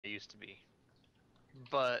used to be.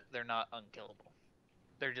 But they're not unkillable.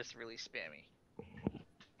 They're just really spammy.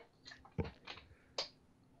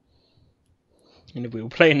 And if we were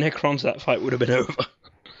playing Necrons, that fight would have been over.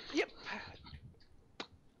 Yep.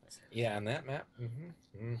 Yeah, on that map.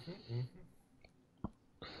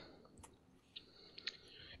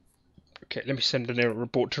 Okay, let me send an error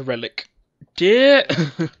report to Relic. Dear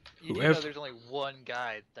You do know there's only one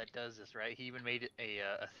guy that does this, right? He even made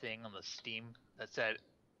a thing on the Steam that said,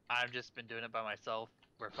 "I've just been doing it by myself.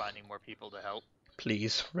 We're finding more people to help."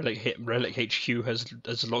 Please, Relic HQ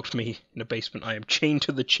has locked me in a basement. I am chained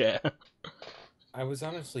to the chair. I was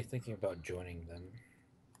honestly thinking about joining them.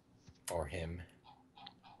 Or him.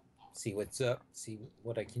 See what's up. See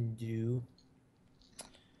what I can do.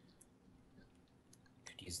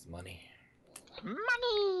 Could use the money.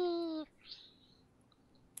 Money!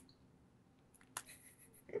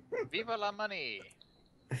 Viva la money!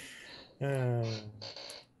 I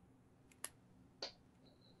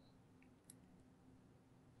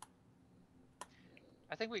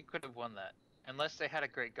think we could have won that. Unless they had a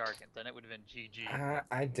great Gargant, then it would have been GG.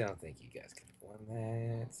 I don't think you guys could have won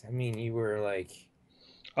that. I mean, you were like...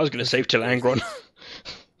 I was going to save till Angron.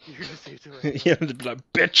 You're going to save till Angron? Yeah, they'd be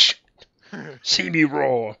like, bitch! See me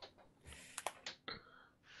roar!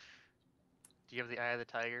 Do you have the Eye of the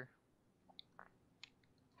Tiger?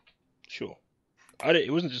 Sure.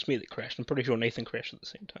 It wasn't just me that crashed. I'm pretty sure Nathan crashed at the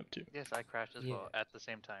same time too. Yes, I crashed as well at the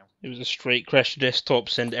same time. It was a straight crash to desktop,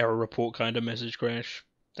 send error report kind of message crash.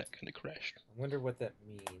 That kind of crash. I wonder what that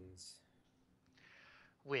means.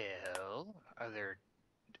 Well, are there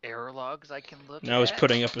error logs I can look at? I was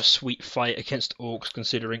putting up a sweet fight against orcs,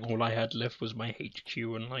 considering all I had left was my HQ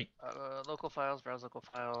and like... local files, browse local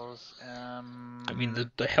files. I mean,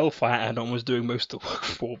 the Hellfire add-on was doing most of the work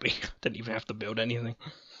for me. Didn't even have to build anything.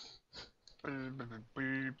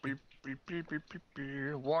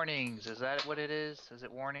 Warnings, is that what it is? Is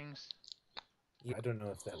it warnings? Yeah, I don't know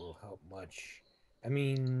if that will help much. I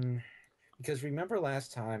mean, because remember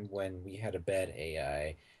last time when we had a bad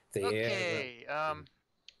AI? Okay,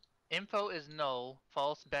 info is null,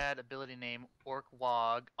 false bad ability name, orc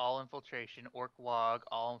wog, all infiltration, orc wog,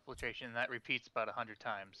 all infiltration, and that repeats about 100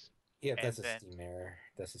 times. Yeah, that's a Steam error.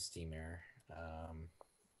 That's a Steam error.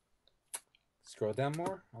 Scroll down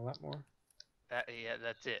more, a lot more. Yeah,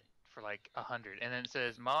 that's it for like 100. And then it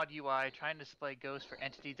says mod UI trying to display ghost for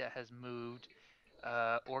entity that has moved,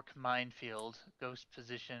 orc minefield, ghost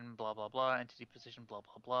position, blah blah blah, entity position, blah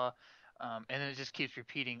blah blah. And then it just keeps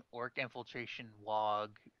repeating orc infiltration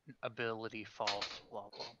wog ability false, blah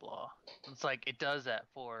blah blah. It's like it does that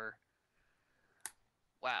for.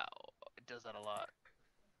 Wow, it does that a lot.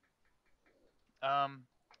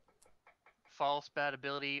 False bad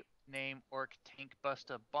ability name orc tank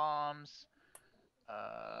busta bombs.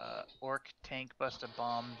 Orc tank busta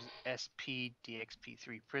bombs SP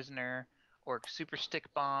DXP3 prisoner. Orc super stick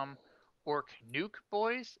bomb. Orc nuke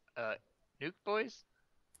boys. Nuke boys.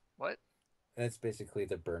 What? That's basically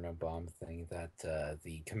the burner bomb thing that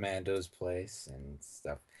the commandos place and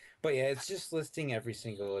stuff. But yeah, it's just listing every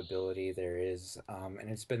single ability there is, and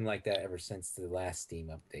it's been like that ever since the last Steam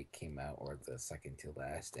update came out, or the second to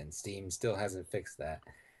last, and Steam still hasn't fixed that.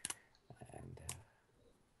 And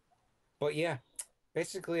but yeah,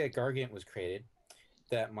 basically a Gargant was created.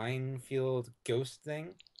 That minefield ghost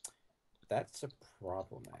thing, that's a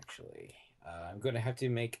problem actually. I'm going to have to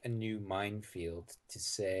make a new minefield to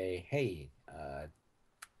say, hey,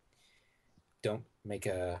 don't make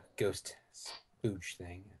a ghost spooge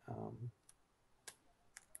thing.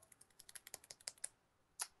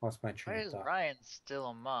 Lost my train of thought. Why is Ryan still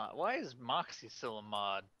a mod? Why is Moxie still a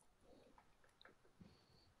mod?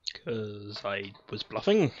 Because I was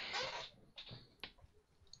bluffing.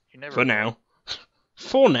 You never For now.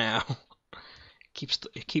 For now.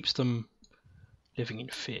 It keeps them living in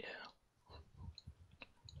fear.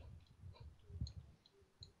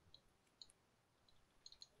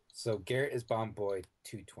 So Garrett is Bomb Boy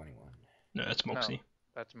 221. No, that's Moxie. No,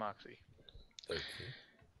 that's Moxie. Okay.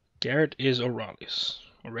 Garrett is Aurelius.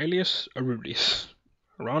 Aurelius,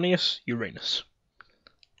 Uranius, Uranus.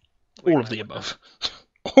 All of the above.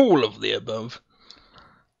 All of the above.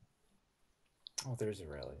 Oh, there's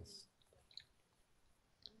Aurelius.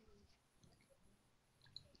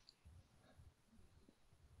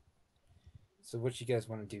 So what you guys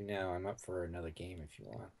want to do now? I'm up for another game if you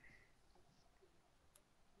want.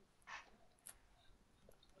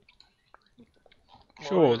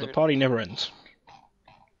 Sure, the party never ends.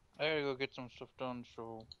 I gotta go get some stuff done,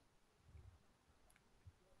 so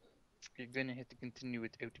you're gonna have to continue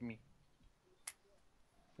without me.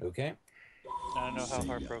 Okay. I don't know how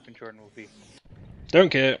heartbroken Jordan will be. Don't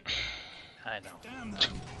care. I know.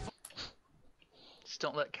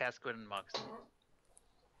 don't let Cass go in Moxie.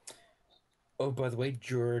 Oh, by the way,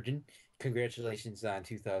 Jordan, congratulations on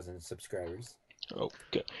 2,000 subscribers. Oh,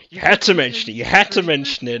 God. You had to mention it. You had to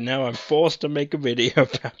mention it. Now I'm forced to make a video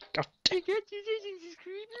about. God damn. You got 2,000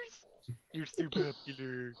 subscribers? You're so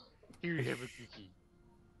popular. Here, have a cookie.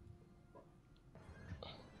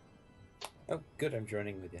 Oh, good, I'm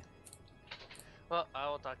joining with you. Well, I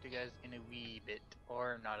will talk to you guys in a wee bit,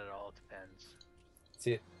 or not at all. It depends.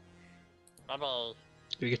 See it. Bye bye.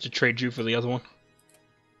 Do we get to trade you for the other one?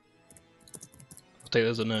 I'll take that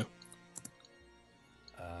as a no.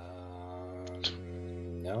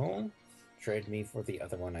 No. Trade me for the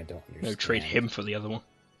other one. I don't understand. No, trade him for the other one.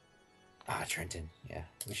 Ah, Trenton. Yeah,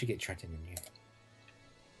 we should get Trenton in here.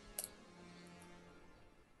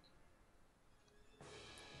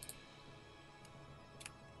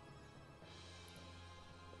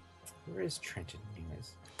 Where is Trenton,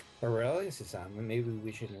 anyways? Aurelius is on. Maybe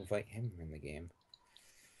we should invite him in the game.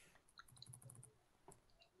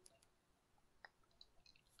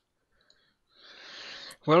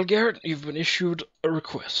 Well, Garrett, you've been issued a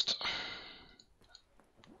request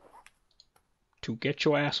to get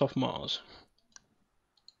your ass off Mars.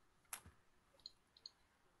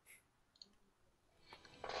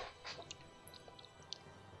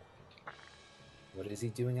 What is he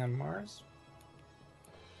doing on Mars?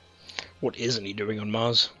 What isn't he doing on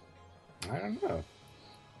Mars? I don't know.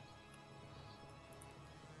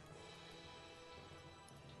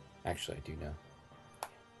 Actually, I do know.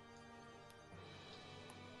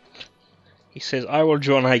 He says, I will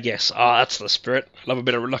join, I guess. Ah, that's the spirit. I love a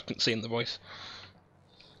bit of reluctancy in the voice.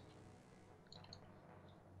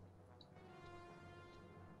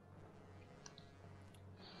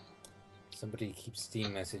 Somebody keeps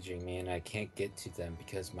Steam messaging me and I can't get to them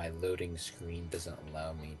because my loading screen doesn't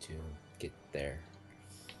allow me to get there.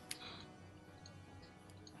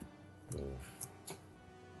 Move.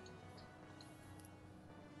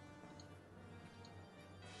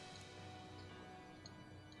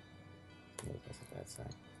 Ooh, that's a bad sign.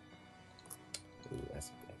 Ooh, that's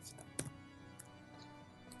a bad sign.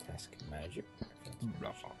 Task manager.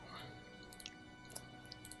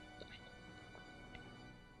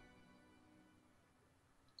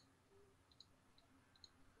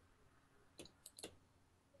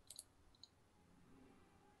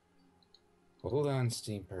 Hold on,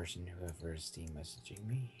 Steam person, whoever is Steam messaging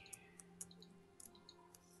me.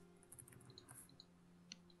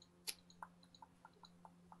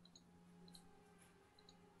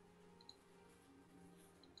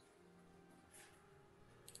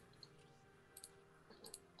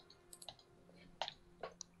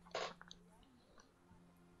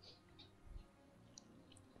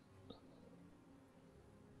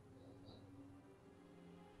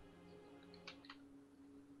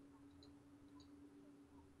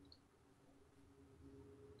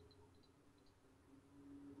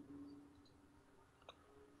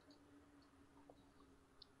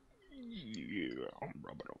 Yeah.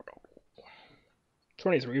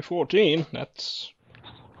 23:14. That's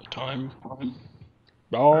the time.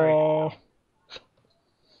 Oh.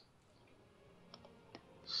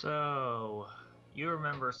 So, you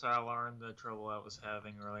remember, Salarn, the trouble I was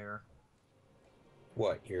having earlier?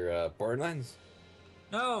 What, your Borderlands?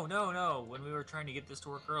 No, when we were trying to get this to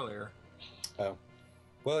work earlier. Oh.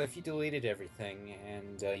 Well, if you deleted everything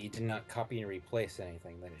and you did not copy and replace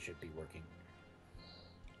anything, then it should be working.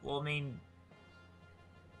 Well, I mean,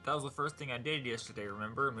 that was the first thing I did yesterday,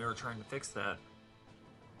 remember? And we were trying to fix that.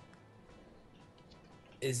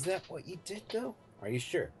 Is that what you did, though? Are you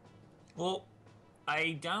sure? Well,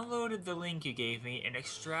 I downloaded the link you gave me and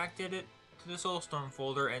extracted it to the Soulstorm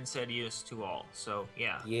folder and said yes to all. So,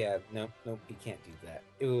 yeah. Yeah, nope, you can't do that.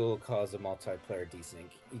 It will cause a multiplayer desync.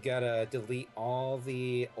 You gotta delete all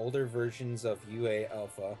the older versions of UA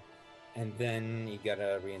Alpha, and then you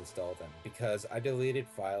gotta reinstall them, because I deleted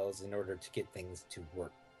files in order to get things to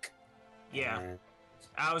work. Yeah. And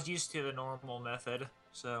I was used to the normal method,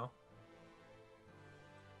 so...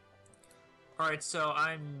 Alright, so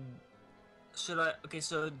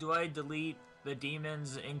so do I delete the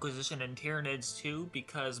Demons, Inquisition, and Tyranids too,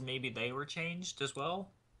 because maybe they were changed as well?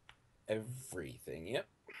 everything, yep.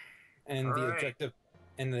 And All the right.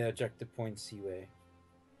 objective points UA.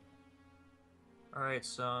 Alright,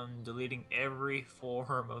 so I'm deleting every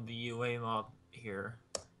form of the UA mob here.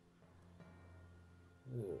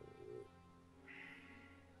 Ooh.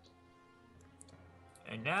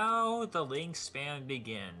 And now the link span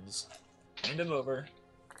begins. End of over.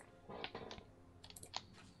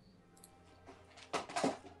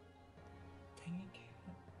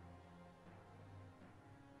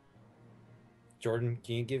 Jordan,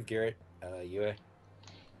 can you give Garrett UA?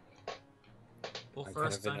 Well, I'm kind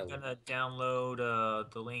first of in I'm a gonna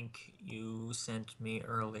download the link you sent me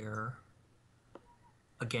earlier.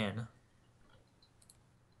 Again.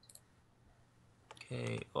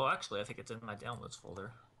 Okay. Oh, actually, I think it's in my downloads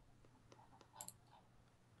folder.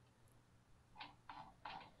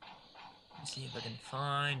 Let me see if I can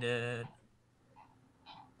find it.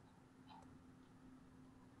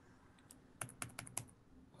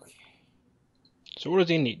 okay. So what does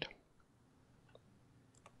he need?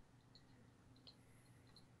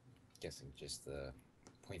 Guessing just the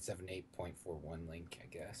 0.78.41 link, I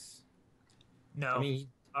guess. No, I mean,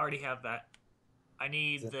 I already have that. I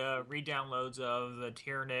need The- the re-downloads of the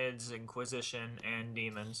Tyranids, Inquisition, and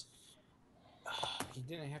Demons. you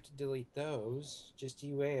didn't have to delete those. Just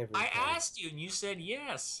UA everything. I asked you, and you said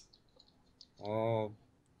yes. Oh,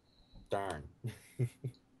 darn.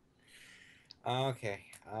 Okay.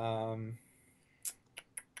 Hold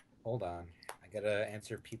on. I gotta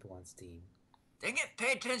answer people on Steam. Dang it!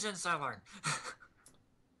 Pay attention, Silarn.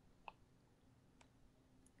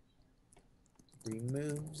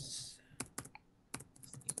 Removes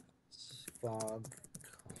fog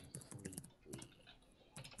completely,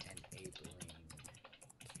 enabling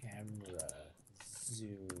camera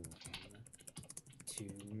zoom to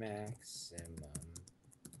maximum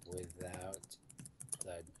without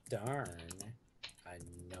the darn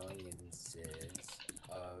annoyances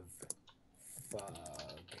of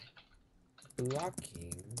fog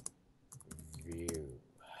blocking view.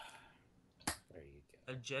 There you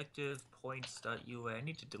go. Objective points.ua. I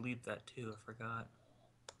need to delete that too. I forgot.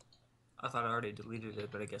 I thought I already deleted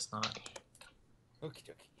it, but I guess not. Okie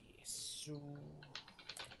dokie. So.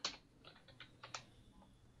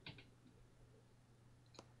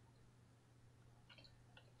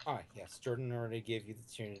 Ah, yes, Jordan already gave you the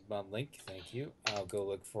Tyranid mod link. Thank you. I'll go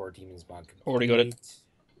look for Demon's mod complete. Already got it.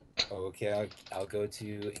 Okay, I'll go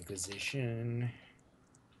to Inquisition.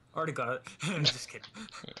 Already got it. Just kidding.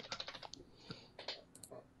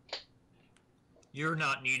 You're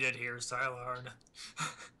not needed here, Silarn.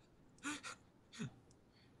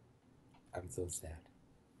 I'm so sad.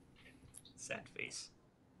 Sad face.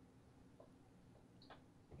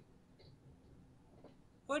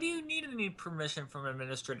 Why do you need any permission from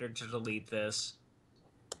administrator to delete this?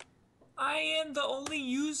 I am the only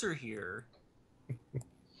user here.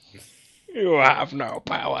 You have no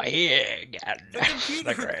power here, The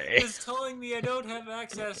computer is telling me I don't have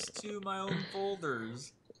access to my own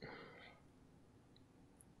folders.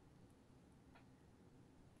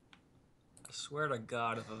 I swear to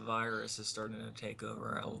God, if a virus is starting to take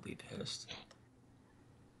over, I will be pissed.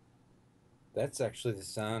 That's actually the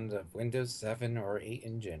sound of Windows 7 or 8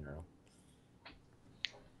 in general.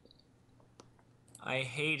 I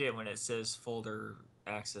hate it when it says folder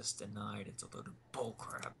access denied. It's a load of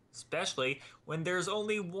bullcrap. Especially when there's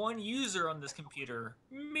only one user on this computer.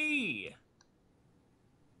 Me!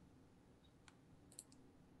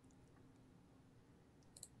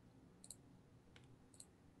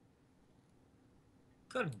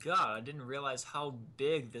 Good God, I didn't realize how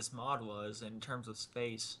big this mod was in terms of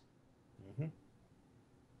space. Mm-hmm.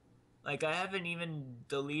 Like, I haven't even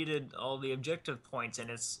deleted all the objective points, and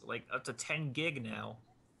it's like up to 10 gig now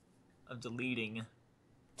of deleting.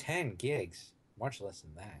 10 gigs. Much less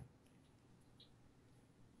than that.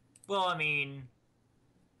 Well, I mean,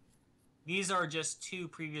 these are just 2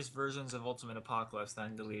 previous versions of Ultimate Apocalypse that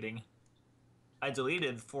I'm deleting. I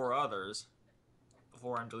deleted 4 others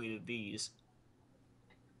before I deleted these.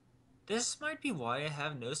 This might be why I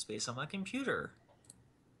have no space on my computer.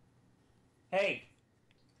 Hey!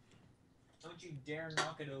 Don't you dare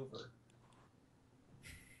knock it over.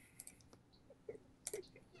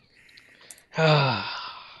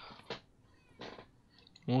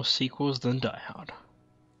 More sequels than Die Hard.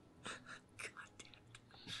 God damn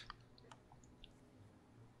it.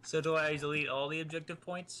 So do I delete all the objective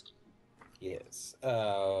points? Yes.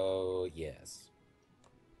 Oh, yes.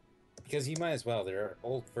 Because you might as well. There are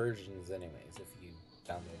old versions anyways if you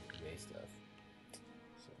download UA stuff.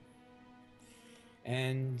 So.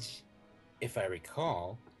 And if I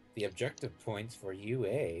recall, the objective points for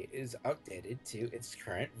UA is updated to its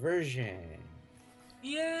current version.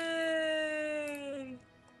 Yay!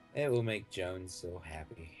 It will make Jones so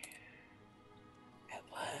happy. At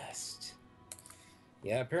last.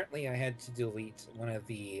 Yeah, apparently I had to delete one of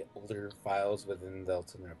the older files within the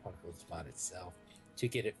Ultimate Apocalypse mod itself to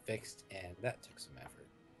get it fixed, and that took some effort.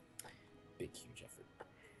 Big, huge effort.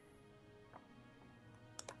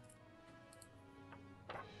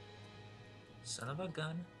 Son of a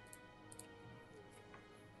gun.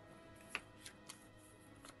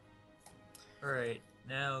 Alright,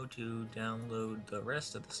 now to download the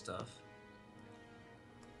rest of the stuff.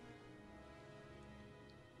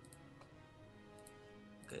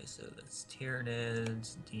 Okay, so that's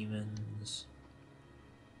Tyranids, demons.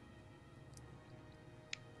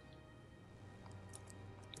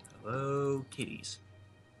 Hello, kitties.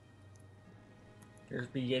 They're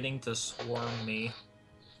beginning to swarm me.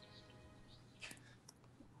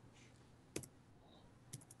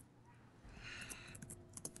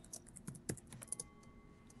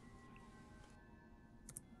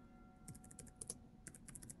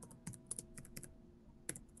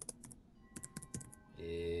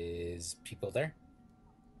 Is people there?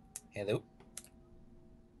 Hello?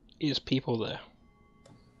 Is people there?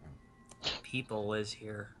 People is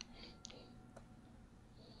here.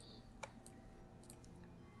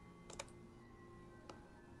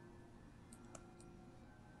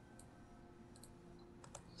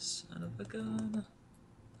 Son of a gun.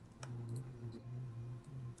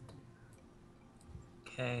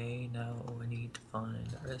 Okay, now I need to find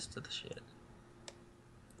the rest of the shit.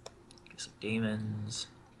 Get some demons.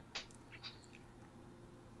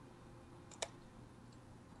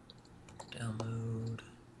 Download.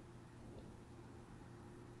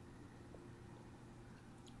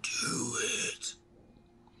 Do it!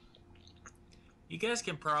 You guys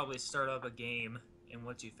can probably start up a game, and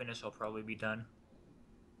once you finish, I'll probably be done.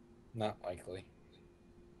 Not likely.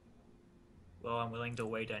 Well, I'm willing to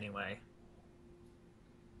wait anyway.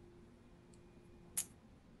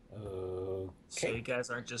 Okay. So you guys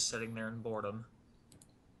aren't just sitting there in boredom.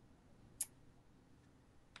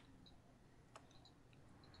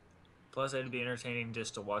 Plus, it'd be entertaining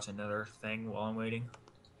just to watch another thing while I'm waiting.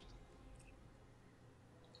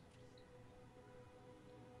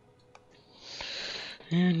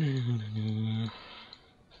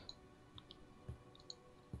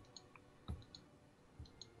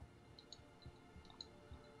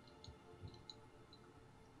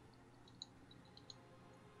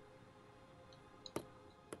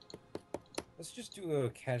 Let's just do a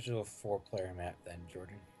casual 4-player map then,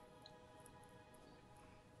 Jordan.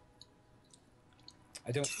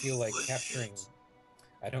 I don't feel like capturing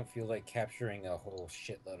a whole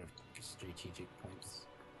shitload of strategic points.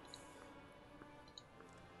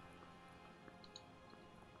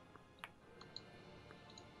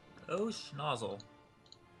 Oh, schnozzle.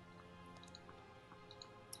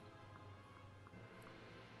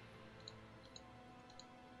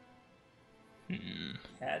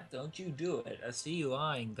 Cat, don't you do it. I see you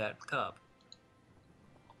eyeing that cup.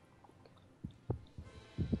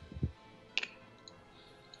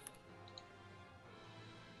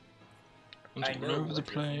 I All know over the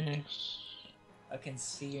what you're thinking. place. I can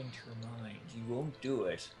see into your mind. You won't do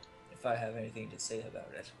it if I have anything to say about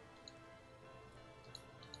it.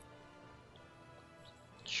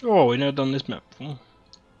 Sure, we never done this map before.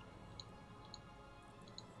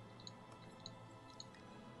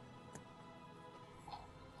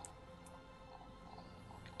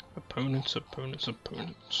 Opponents, opponents,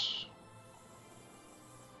 opponents.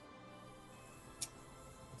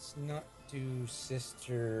 Let's not do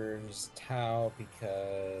Sisters Tau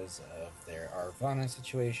because of their Arvana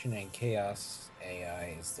situation, and Chaos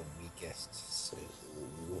AI is the weakest. So,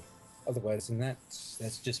 otherwise, than that,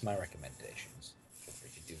 that's just my recommendations. Feel free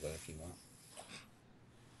to do whatever you want.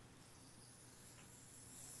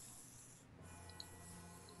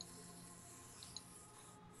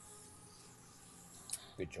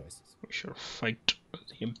 Good choices. We shall fight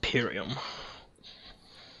the Imperium.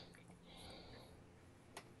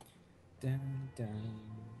 Dun, dun.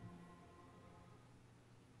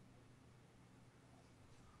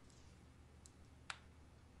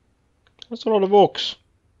 That's a lot of orcs.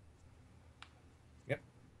 Yep.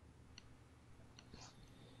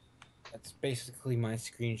 That's basically my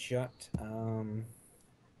screenshot.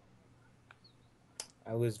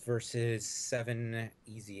 I was versus 7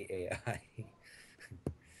 easy AI.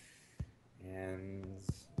 And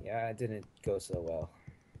yeah, it didn't go so well.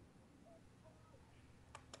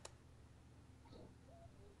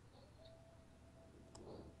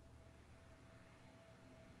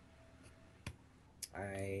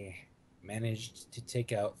 I managed to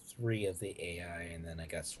take out 3 of the AI, and then I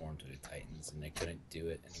got swarmed to the Titans, and I couldn't do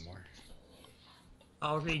it anymore.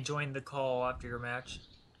 I'll rejoin the call after your match.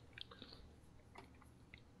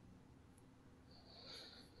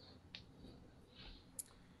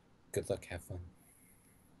 Good luck, have fun.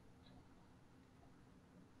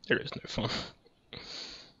 There is no fun.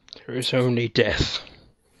 There is only death.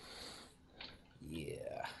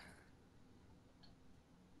 Yeah.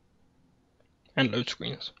 And load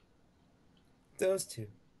screens. Those 2.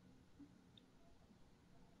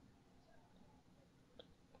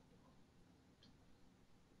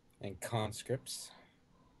 And conscripts.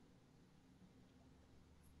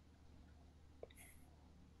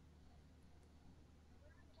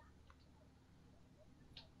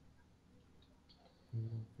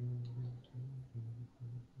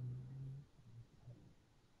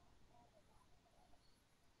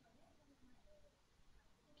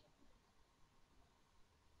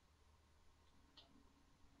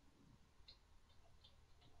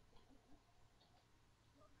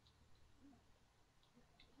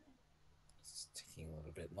 It's taking a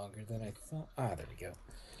little bit longer than I thought. Ah, there we go.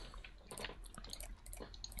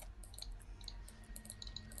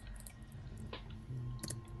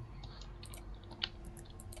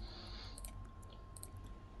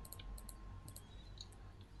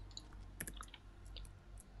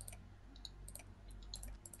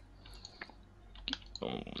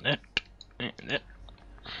 Oh, that and that.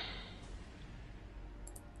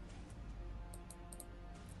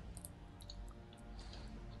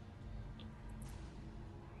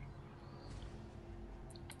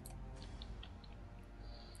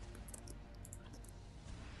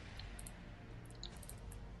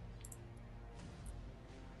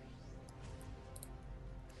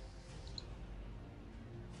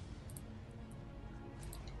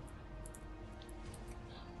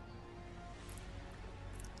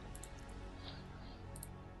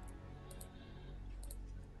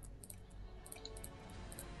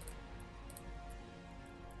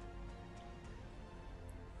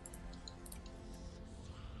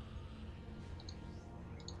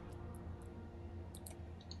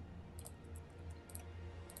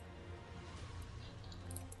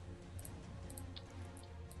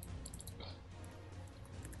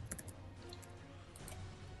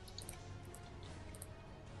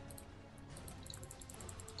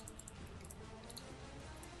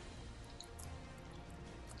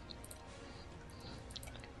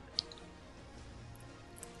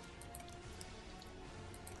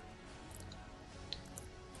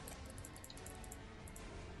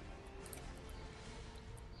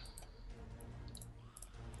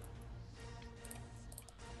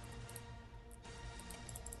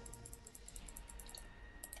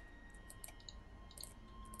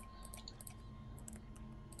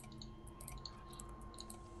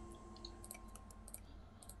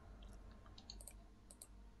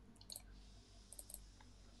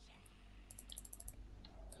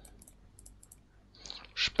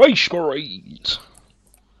 Space Marines!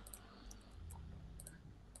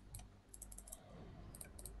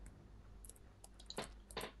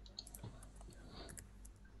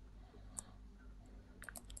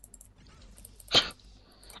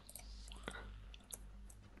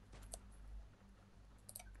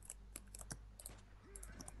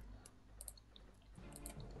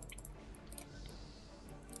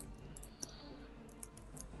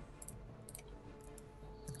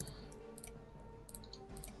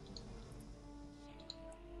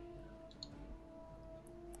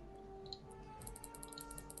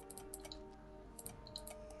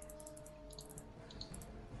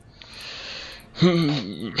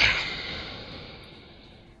 Well,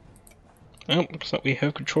 looks like we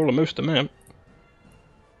have control of most of the map.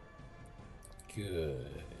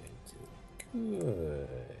 Good. Good.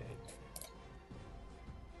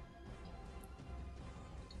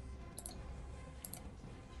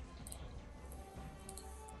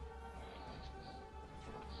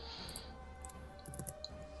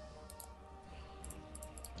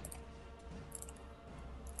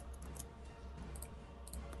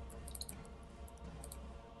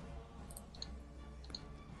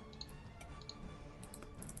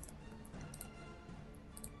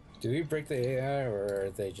 Do we break the AI, or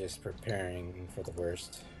are they just preparing for the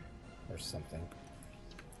worst or something?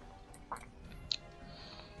 I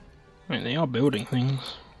mean, they are building things.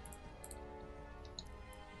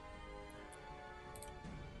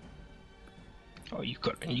 Oh, you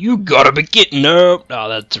gotta be kidding! No! Oh,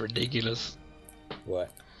 that's ridiculous.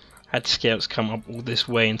 What? Had scouts come up all this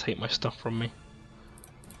way and take my stuff from me.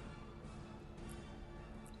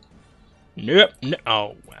 Nope. No.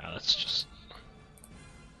 Oh, wow, that's just...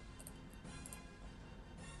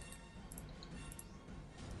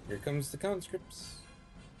 Here comes the conscripts.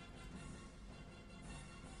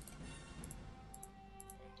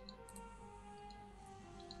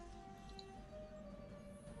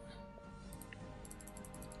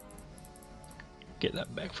 Get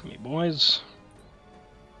that back from me, boys.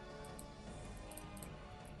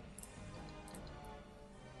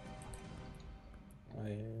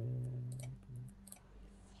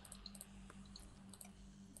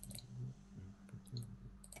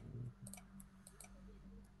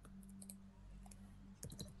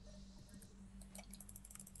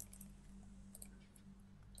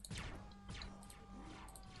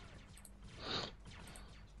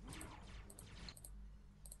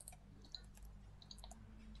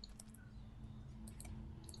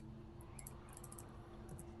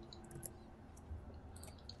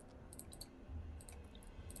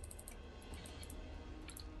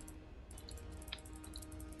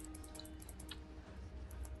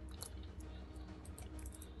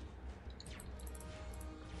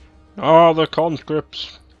 Oh, the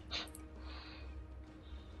conscripts.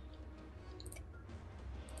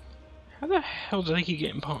 How the hell do they keep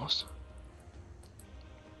getting past?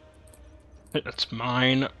 That's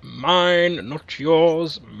mine. Mine, not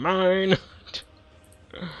yours. Mine.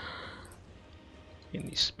 In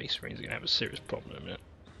these space marines are gonna have a serious problem in a minute.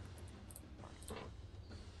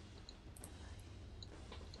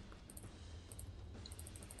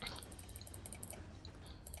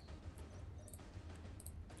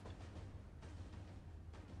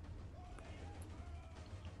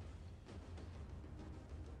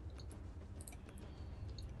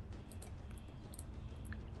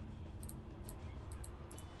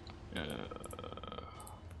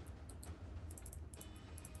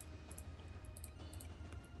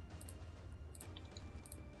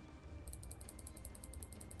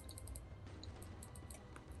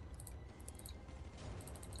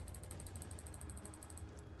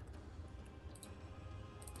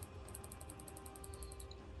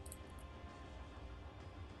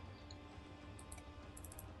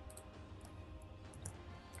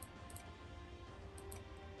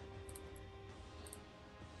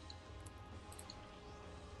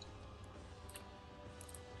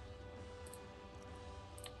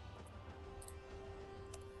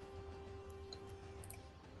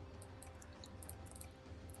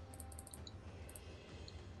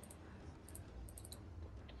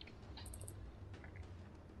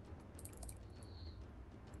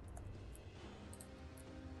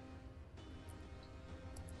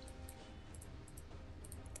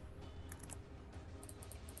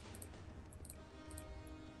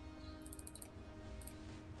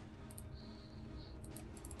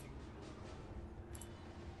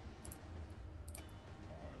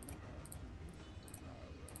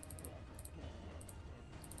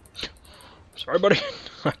 Sorry, buddy.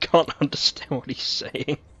 I can't understand what he's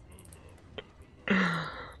saying.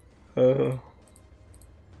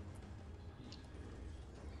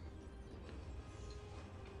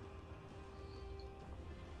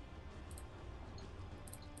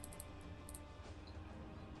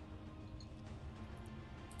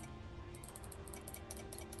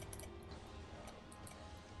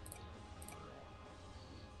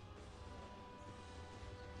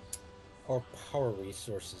 Our power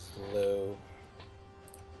resources low.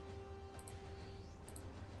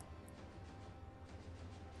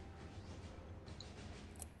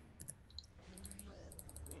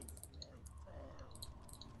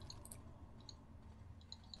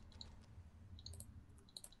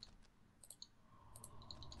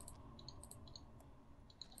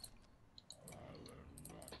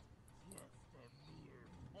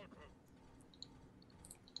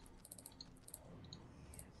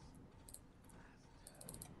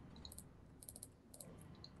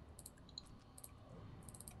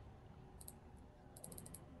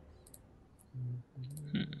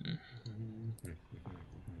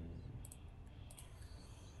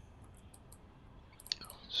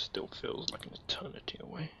 Still feels like an eternity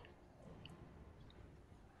away.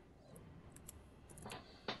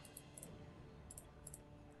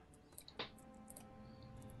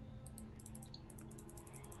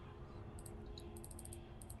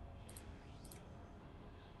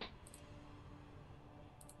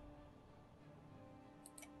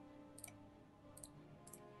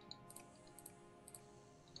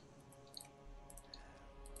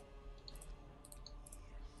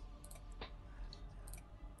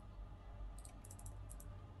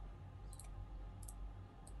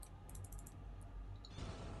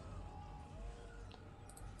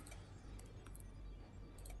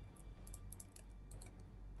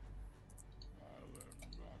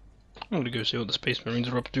 I'm gonna go see what the Space Marines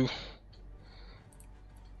are up to.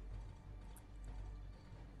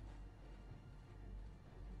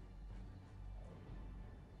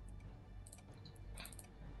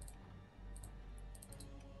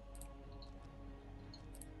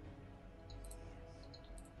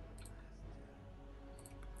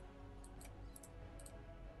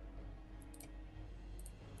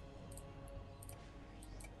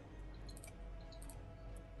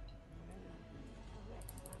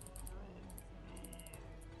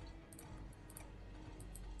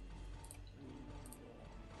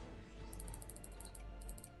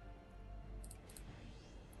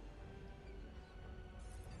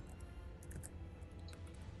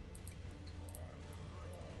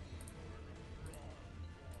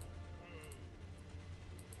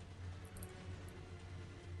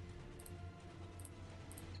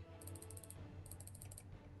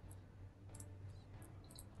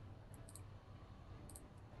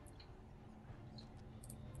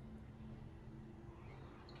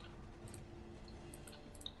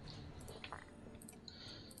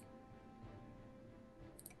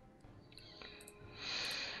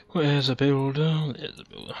 Where's a builder? There's a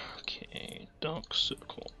builder. Okay, dark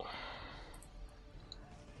circle.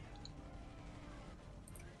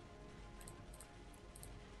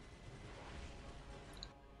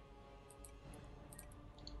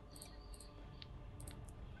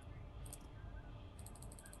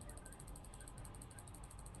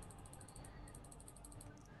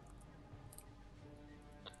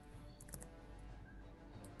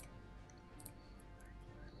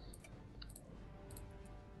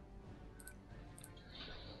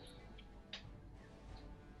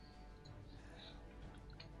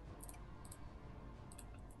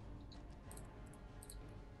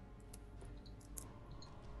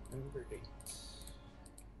 Number 8.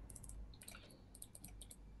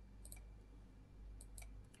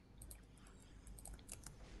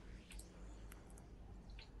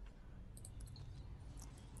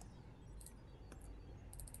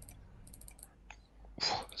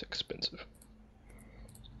 It's expensive.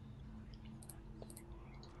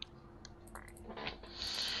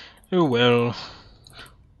 Oh well.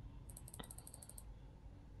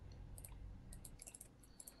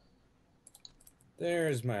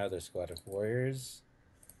 There's my other squad of warriors.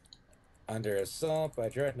 Under assault by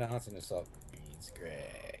dreadnoughts and assault marines.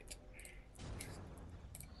 Great.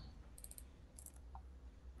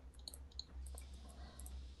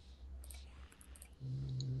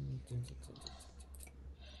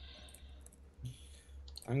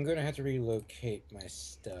 I'm gonna have to relocate my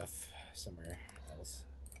stuff somewhere else.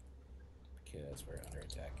 Okay, that's where under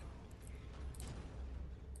attack.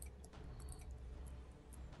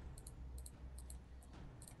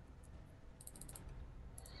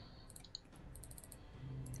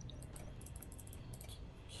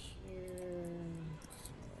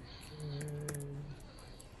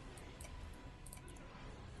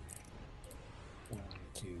 One,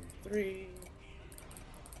 two, three.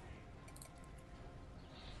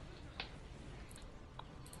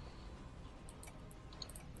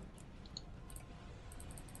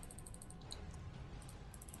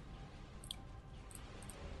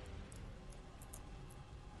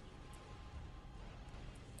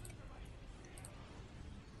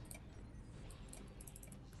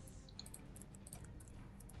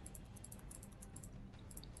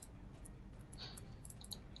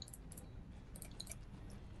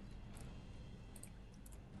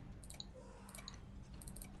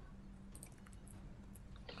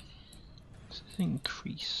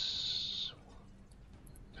 Increase.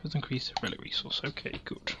 Does increase relic resource. Okay,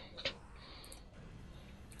 good.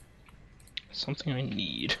 Something I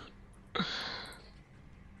need.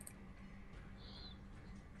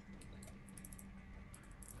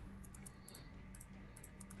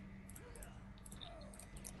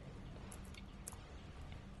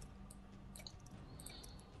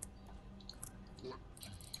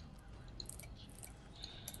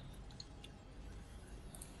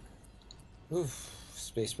 Oof.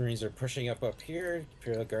 Space Marines are pushing up here.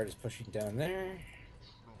 Imperial Guard is pushing down there.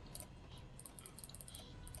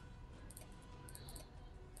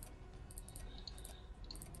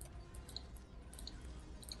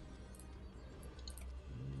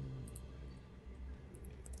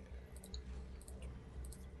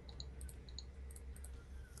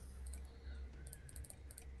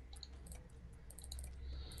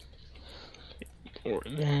 Or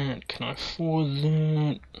that. Can I afford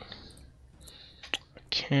that? I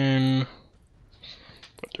can.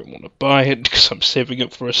 But I don't want to buy it because I'm saving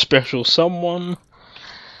it for a special someone.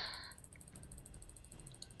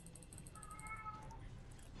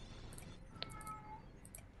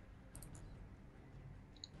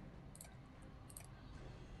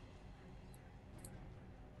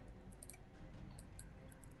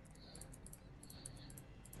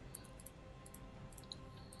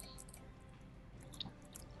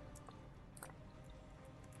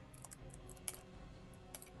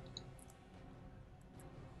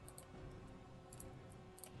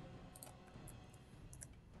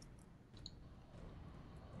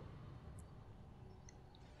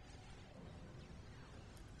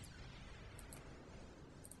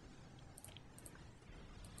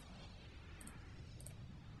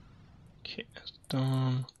 Okay, that's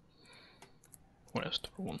done. What else do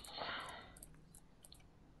I want?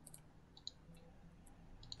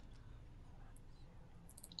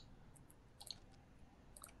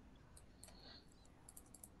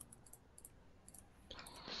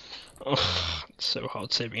 Oh, it's so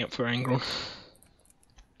hard saving up for Angron.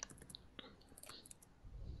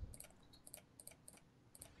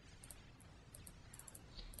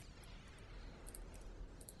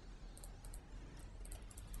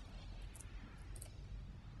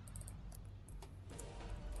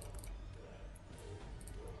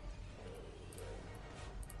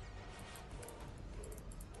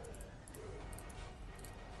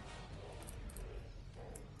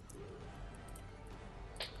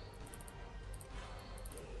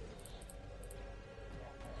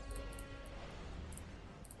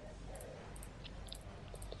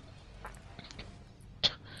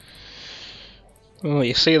 Well,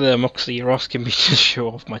 you see there, Moxie, you're asking me to show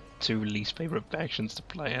off my 2 least favourite factions to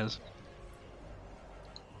play as.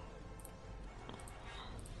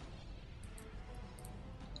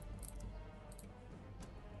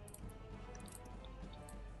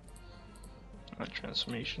 That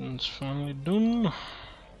transformation's finally done.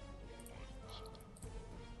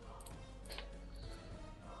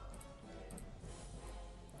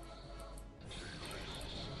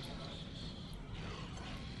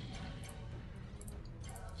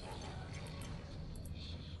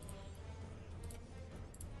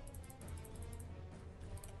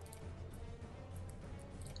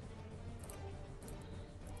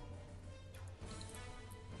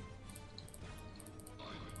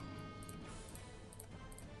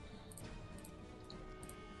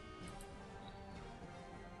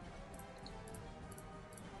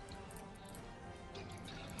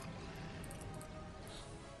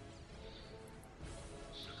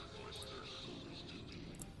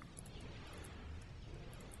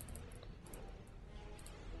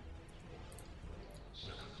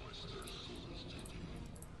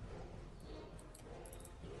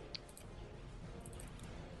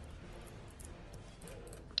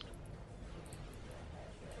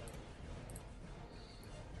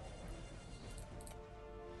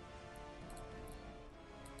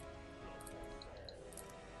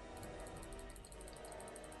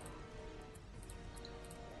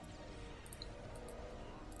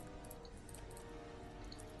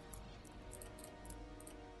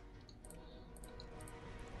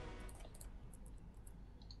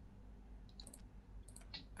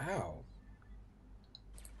 Ow.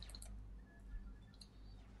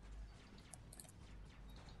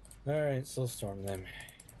 Alright, so storm them.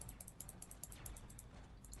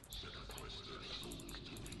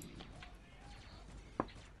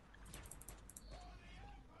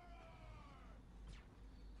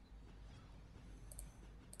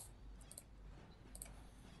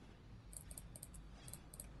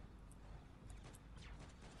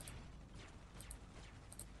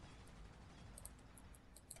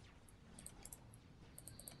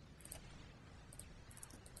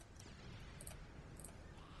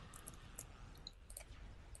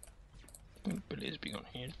 Billy's being on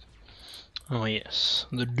here. Oh yes,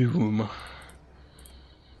 the Doom.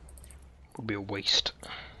 Would be a waste.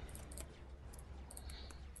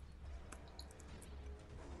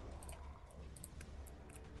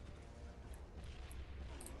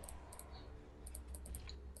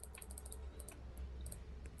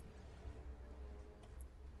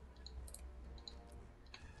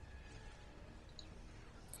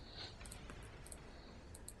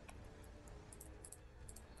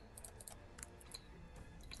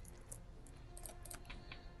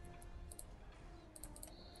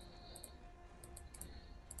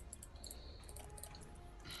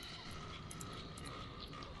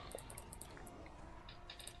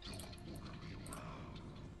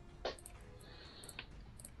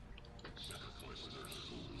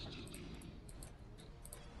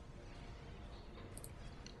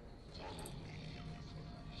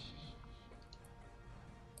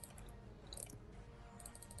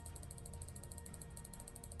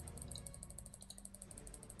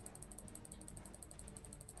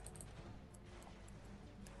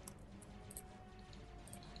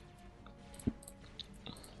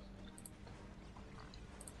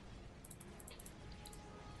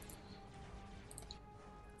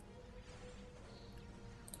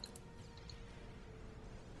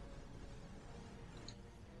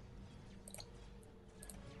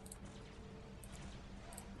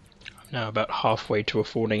 Now about halfway to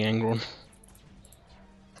affording Angron.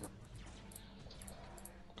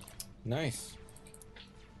 Nice.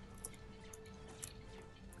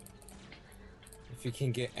 If you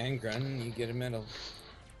can get Angron, you get a medal.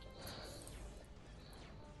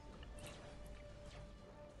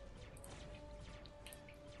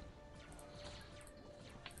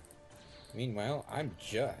 Meanwhile, I'm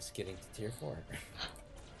just getting to tier 4.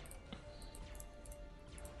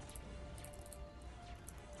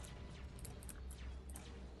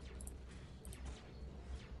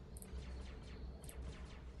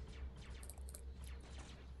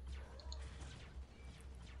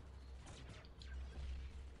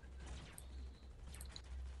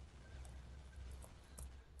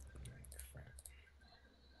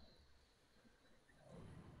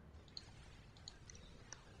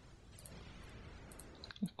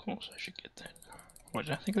 Of course I should get that. Why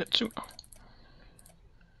did I think of that sooner?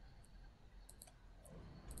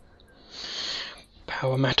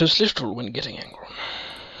 Power matters little when getting Angron.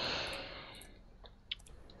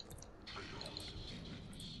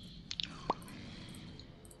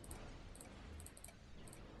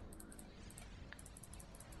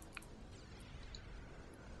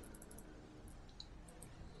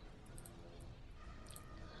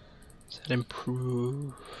 Does that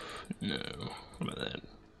improve? No. What about that?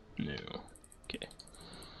 No. Okay.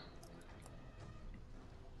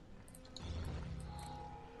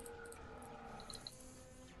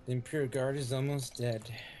 The Imperial Guard is almost dead.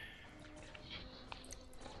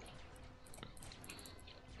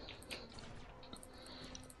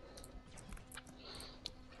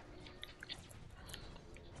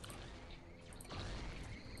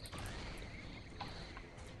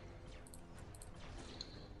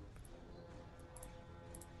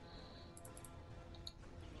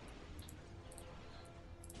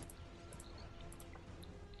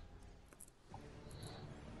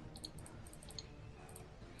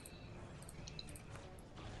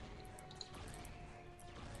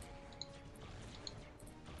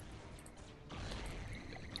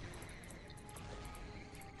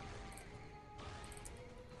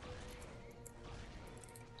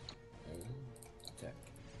 Attack.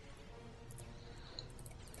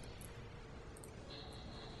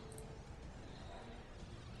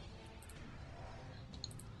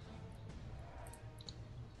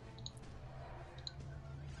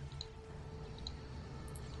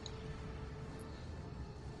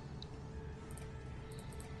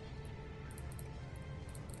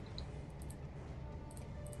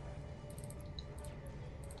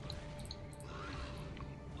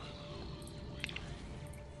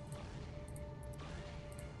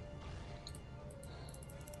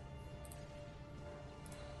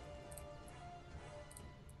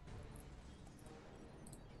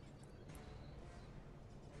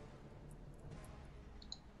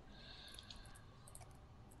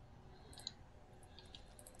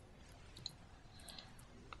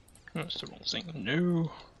 That's the wrong thing.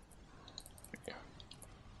 No.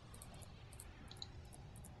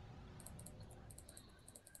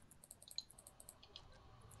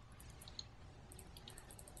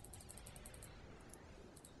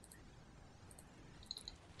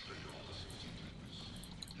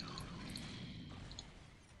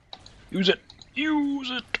 Use it!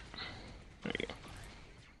 Use it! There you go.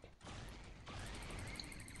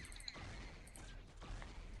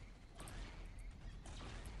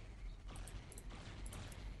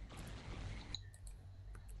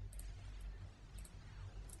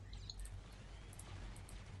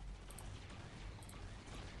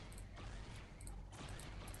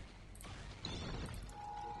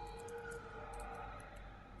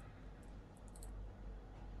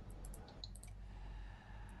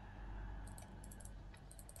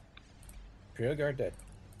 Imperial Guard dead.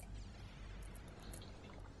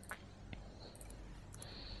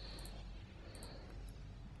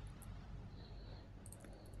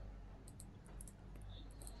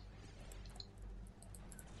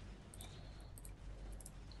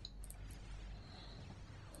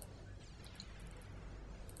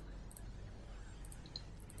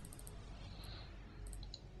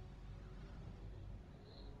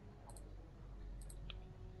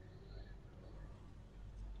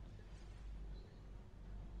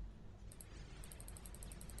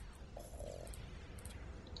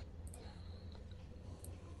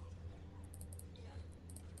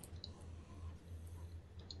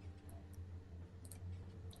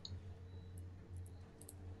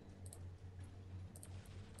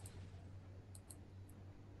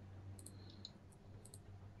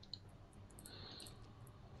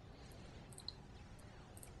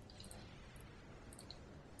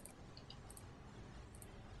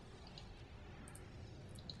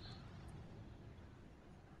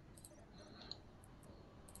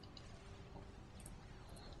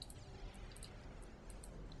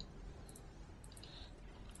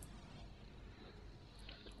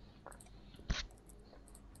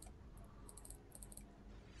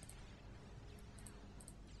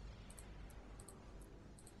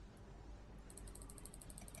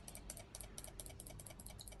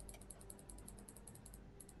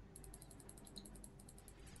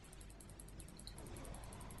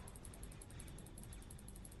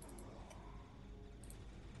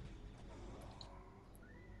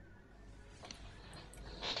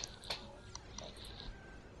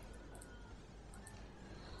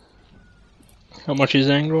 How much is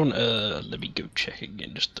Angron? Let me go check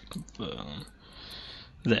again just to confirm.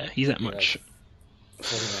 There, he's that much.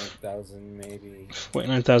 49,000 maybe.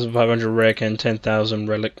 49,500 rec and 10,000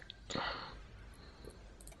 relic.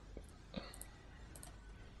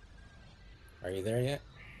 Are you there yet?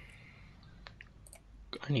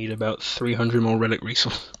 I need about 300 more relic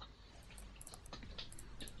resource.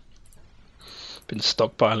 Been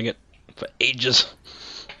stockpiling it for ages.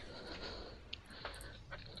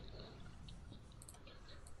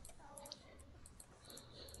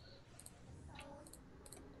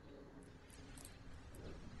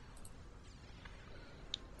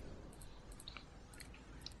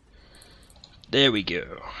 There we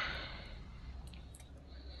go.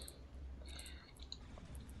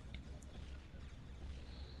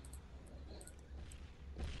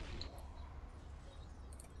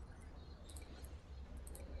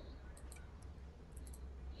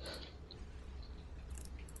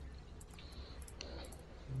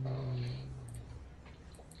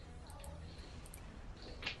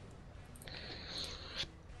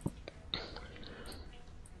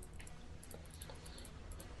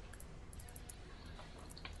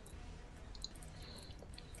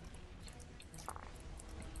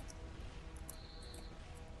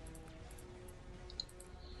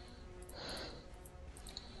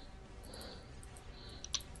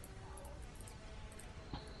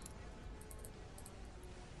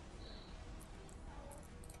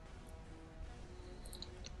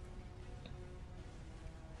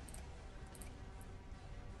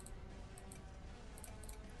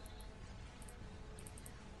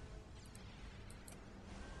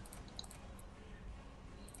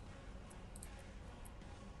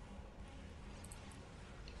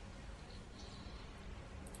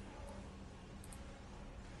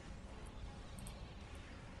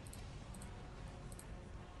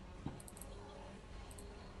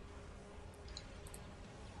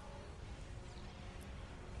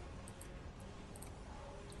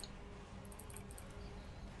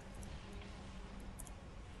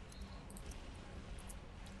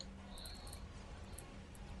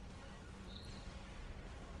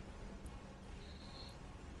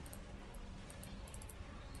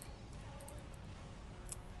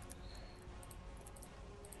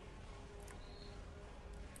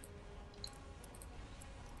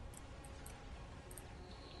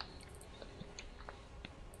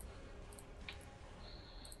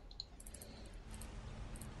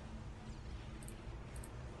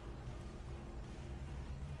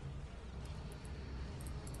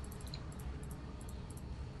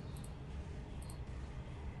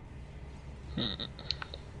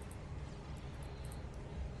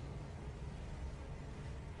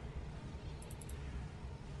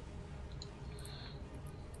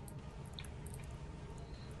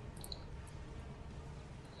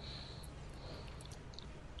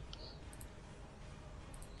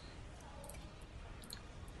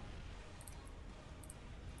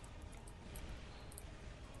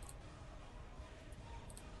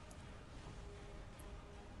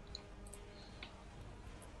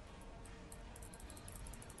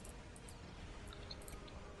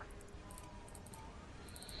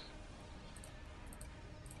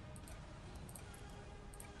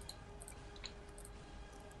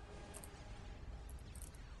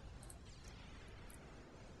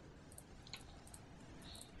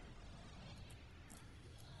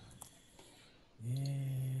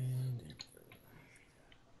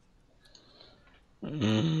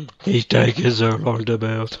 He's taking so long to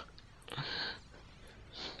build.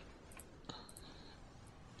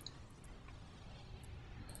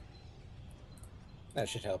 That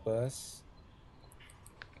should help us.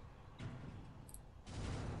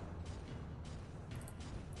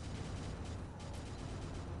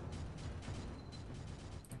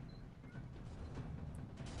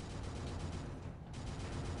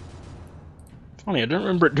 Funny, I don't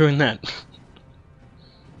remember it doing that.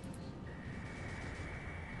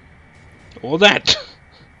 Or that.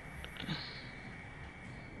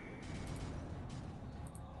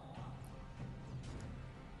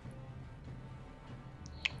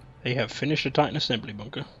 They have finished a Titan assembly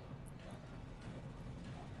bunker.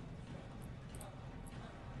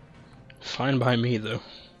 Fine by me, though.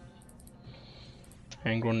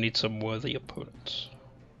 I'm gonna need some worthy opponents.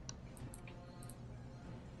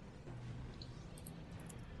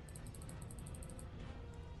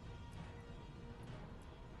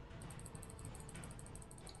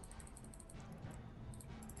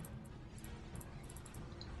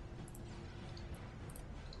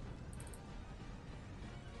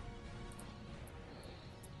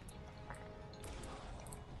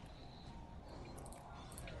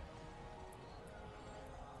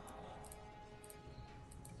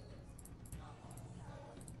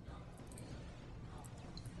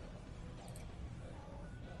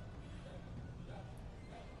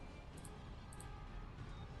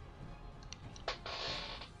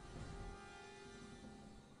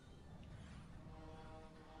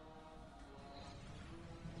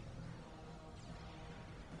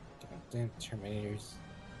 Damn Terminators.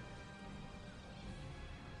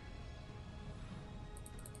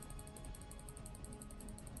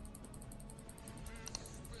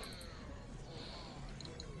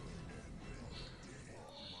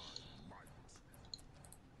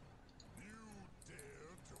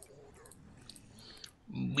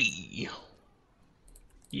 Me.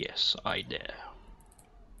 Yes, I dare.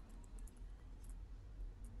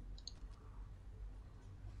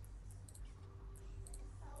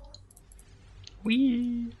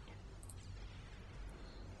 Whee!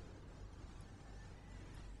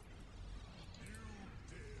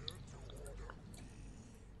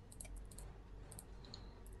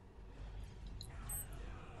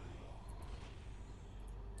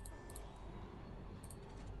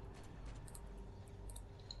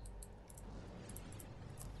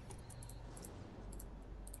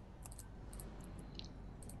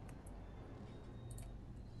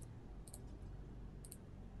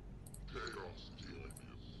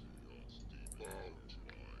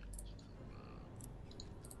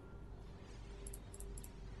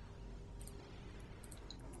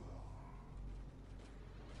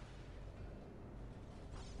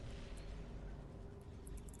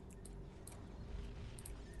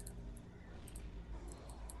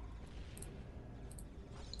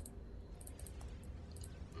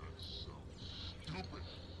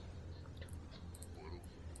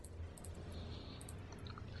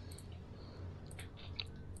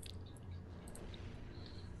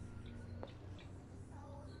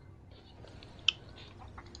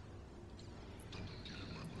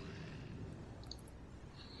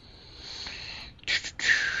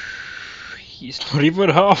 He's not even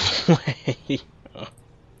halfway. The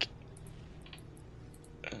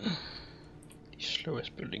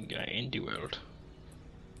slowest building guy in the world.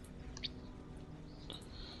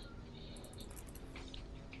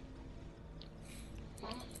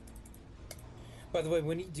 By the way,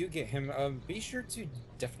 when you do get him, be sure to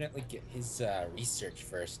definitely get his research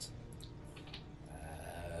first.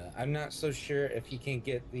 I'm not so sure if you can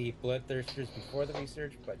get the bloodthirsters before the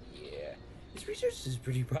research, but yeah, his research is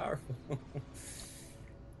pretty powerful.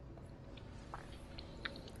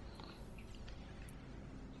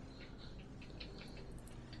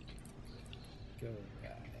 Go guy.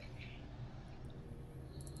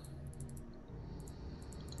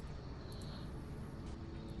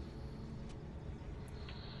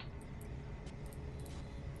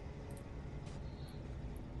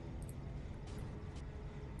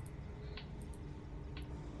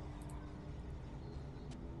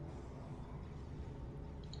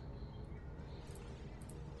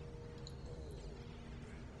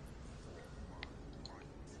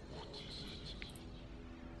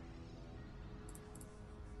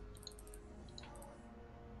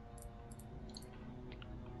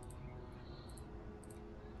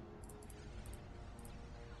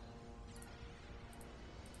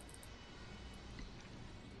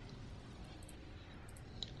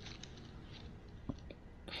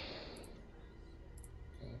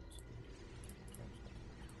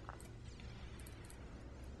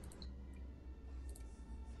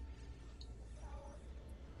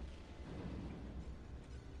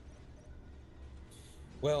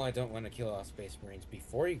 Well, I don't want to kill off Space Marines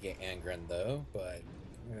before you get Angren, though, but...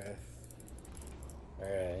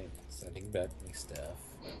 Alright, sending back my stuff.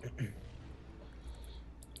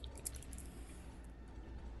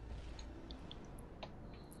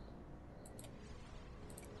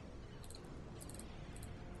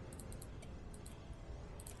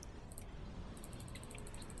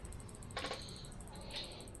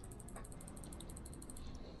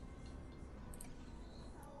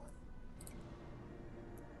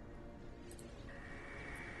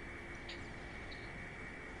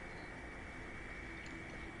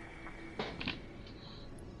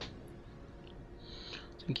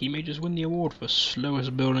 I think he may just win the award for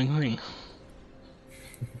slowest building thing.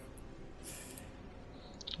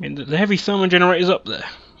 I mean, the heavy thermal generator's up there.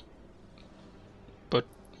 But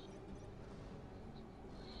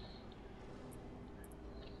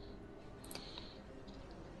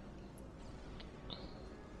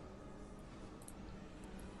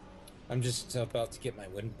I'm just about to get my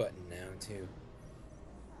win button now, too.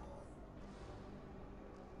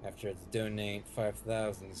 After I donate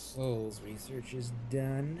 5,000 souls, research is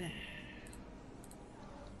done.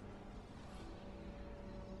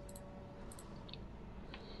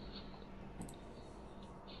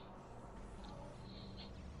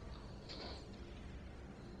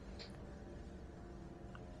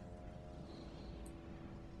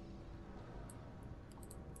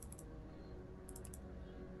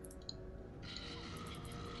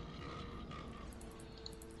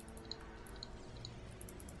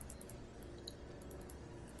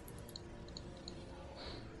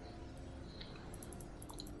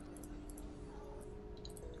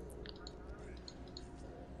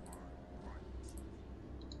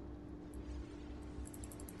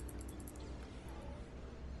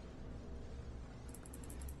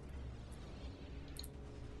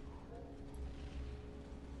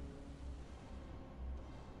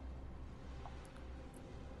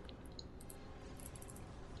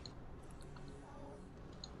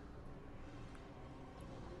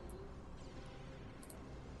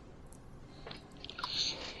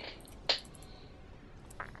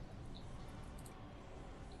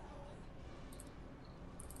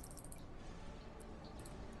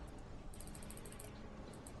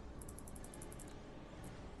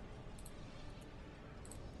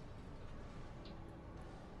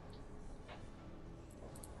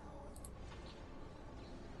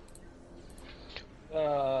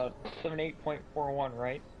 78.41,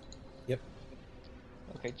 right? Yep.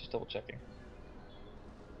 Okay, just double checking.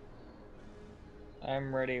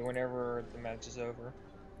 I'm ready whenever the match is over.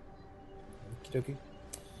 Okie dokie.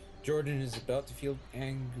 Jordan is about to field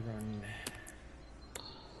Angron.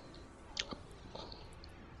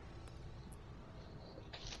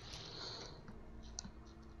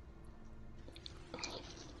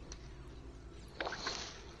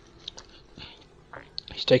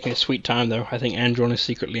 He's taking his sweet time though. I think Andron is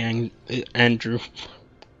secretly Andrew.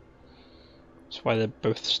 That's why they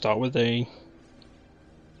both start with A.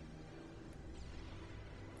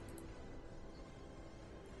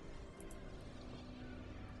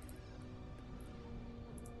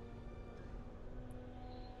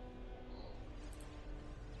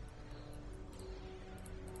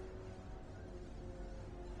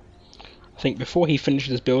 I think before he finishes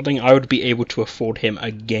his building, I would be able to afford him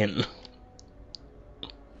again.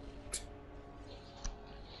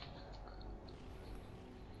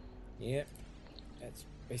 Yep. That's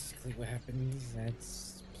basically what happens.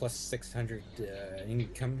 That's plus 600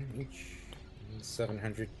 income each, and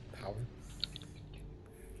 700 power.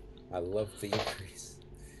 I love the increase.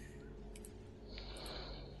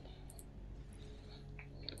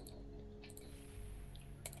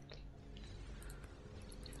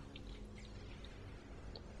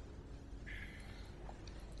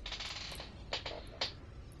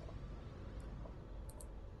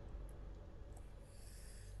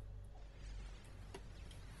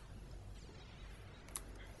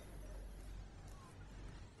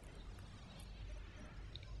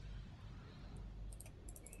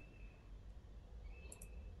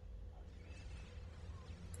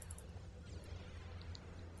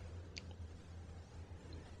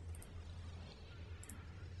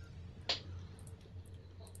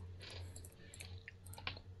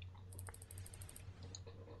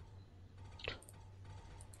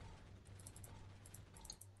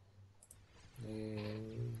 They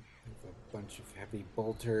have a bunch of heavy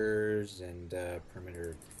bolters and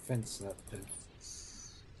perimeter defense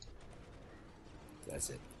outposts.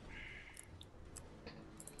 That's it.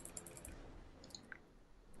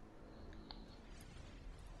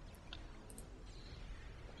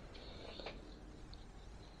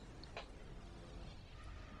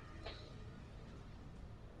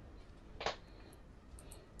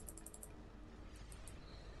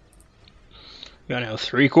 We are now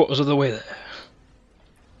 3/4 of the way there.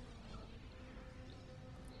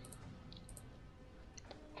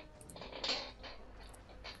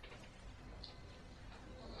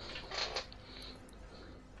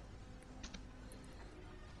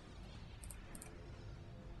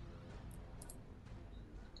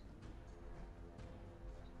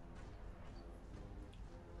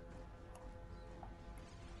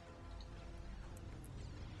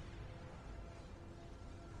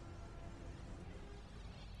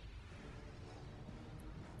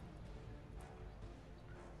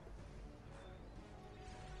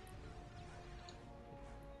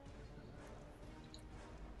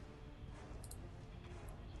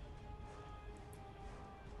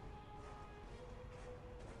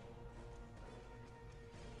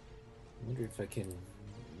 I wonder if I can.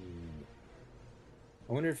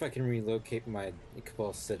 I wonder if I can relocate my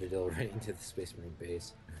Cabal Citadel right into the Space Marine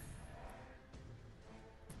base.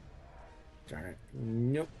 Darn it.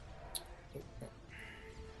 Nope.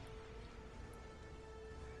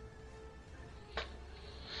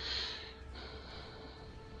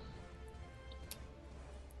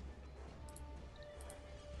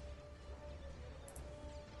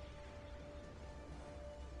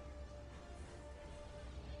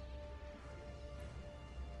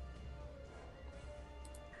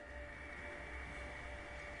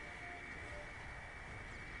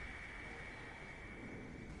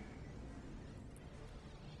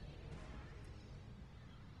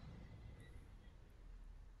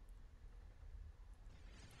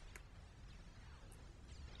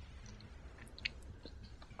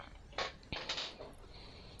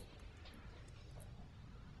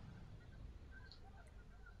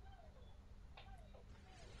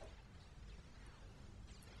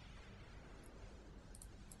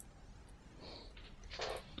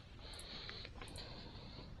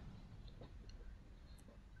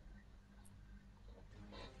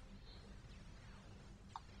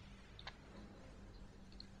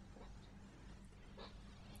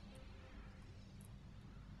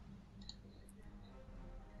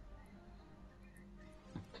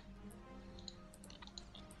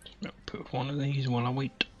 Put one of these while I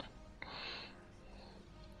wait.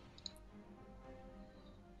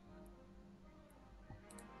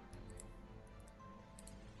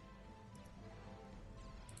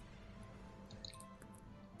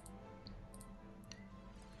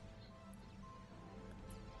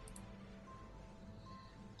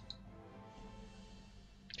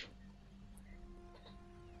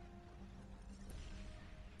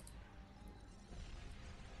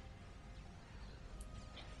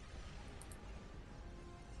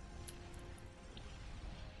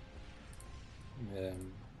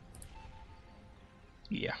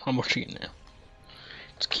 Yeah, I'm watching it now.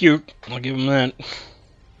 It's cute. I'll give him that.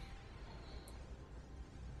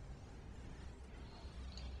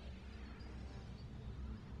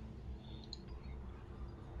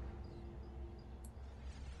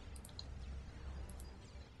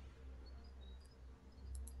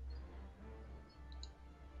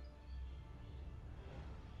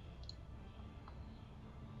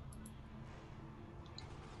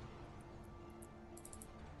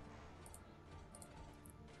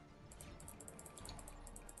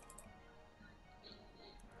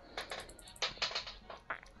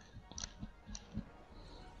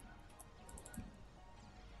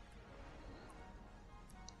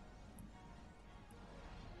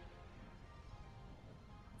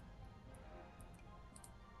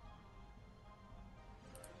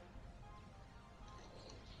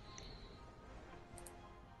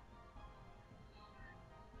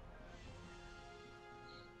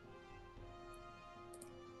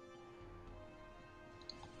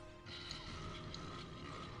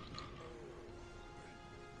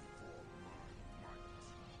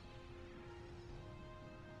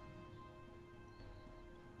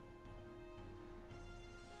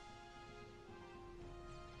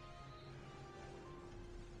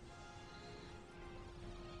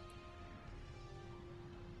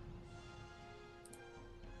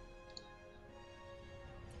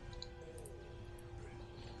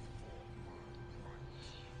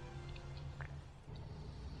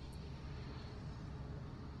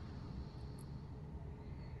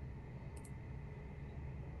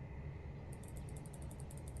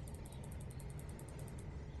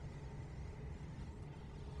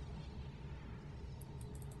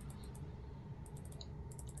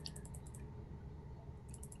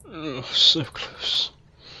 Oh, so close.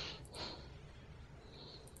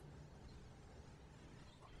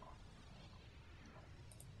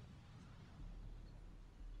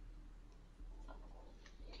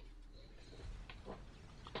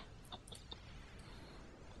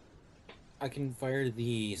 I can fire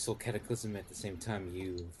the Soul Cataclysm at the same time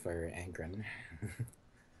you fire Angren.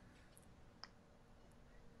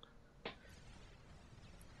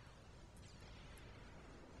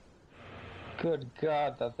 Good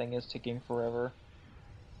God, that thing is ticking forever.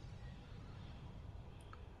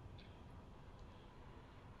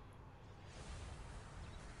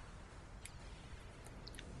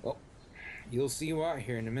 Well, you'll see why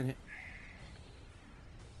here in a minute.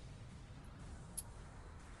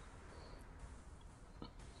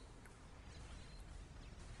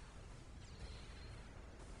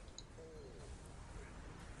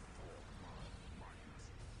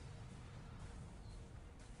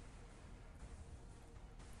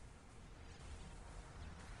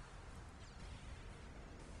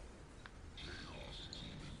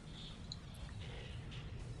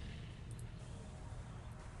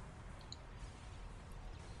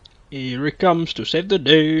 Here it comes to save the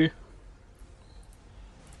day.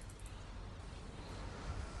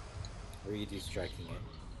 Or you do striking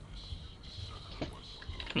it.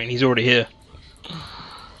 I mean, he's already here.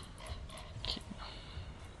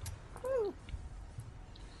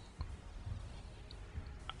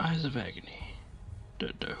 Eyes of agony.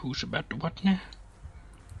 Who's about to what now?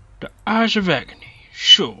 The eyes of agony.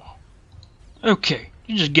 Sure. Okay,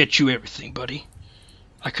 you just get you everything, buddy.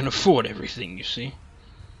 I can afford everything, you see.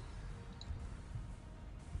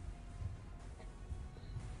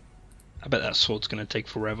 I bet that sword's gonna take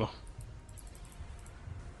forever.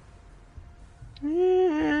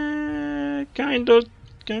 Kinda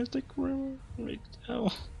take forever.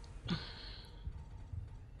 Hell.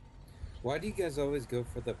 Why do you guys always go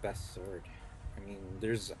for the best sword? I mean,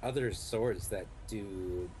 there's other swords that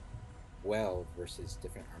do well versus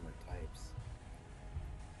different armor types.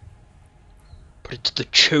 But it's the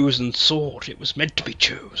chosen sword. It was meant to be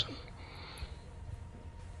chosen.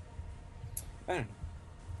 I don't know.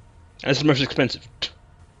 And it's the most expensive.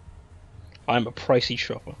 I'm a pricey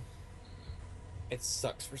shopper. It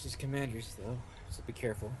sucks versus commanders, though, so be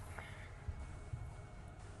careful.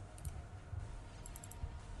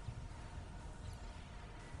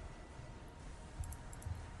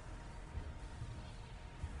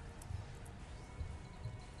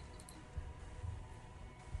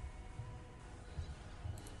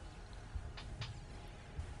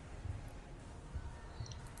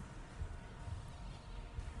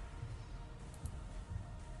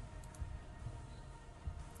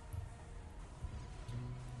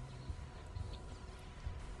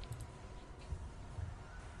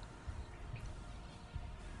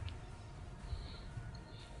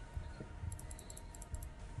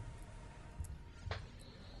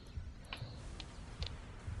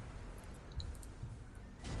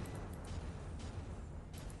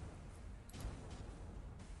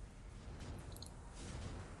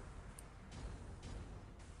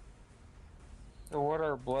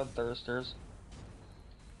 are bloodthirsters.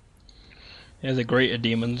 Yeah, the greater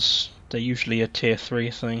demons, they're usually a tier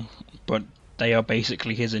 3 thing, but they are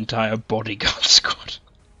basically his entire bodyguard squad.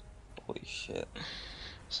 Holy shit.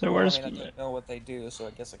 So Well, I whereas mean, I don't know what they do, so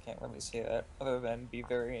I guess I can't really say that, other than be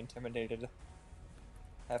very intimidated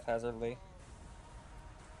haphazardly.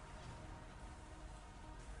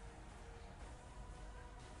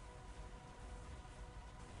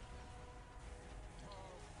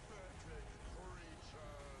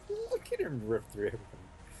 Look at him rip through everything.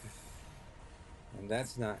 And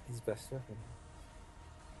that's not his best weapon.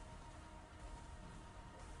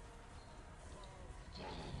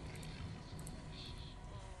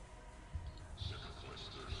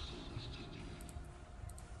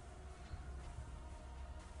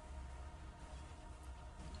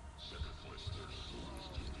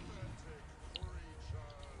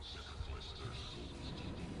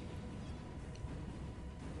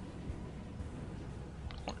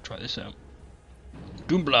 I want to try this out.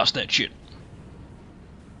 Doom blast that shit.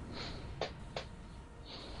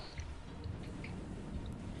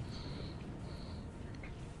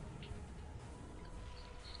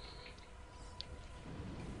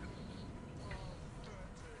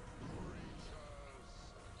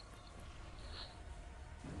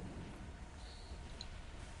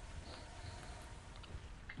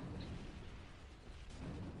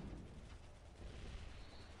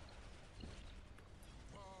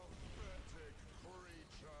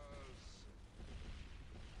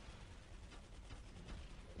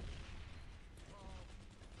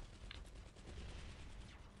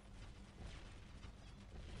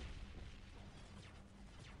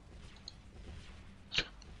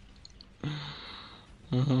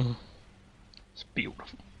 It's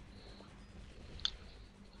beautiful.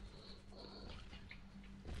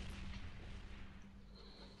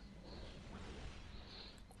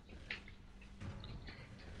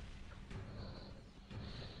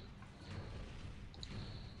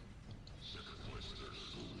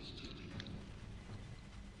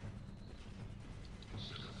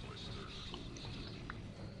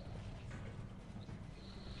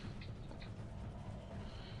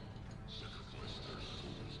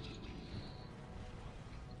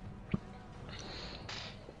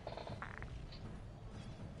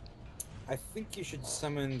 I think you should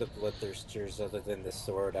summon the bloodthirsters other than the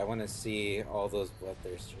sword. I want to see all those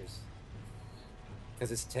bloodthirsters.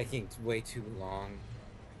 Because it's taking way too long.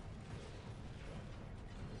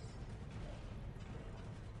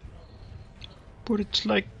 But it's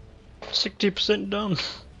like 60% done.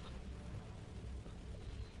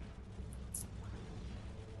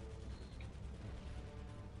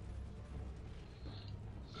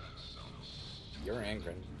 You're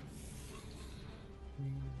angry.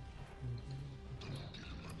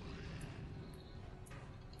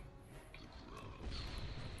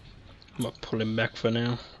 I'm gonna pull him back for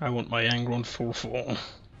now. I want my anger on full form.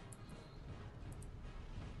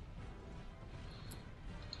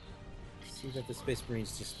 See that the Space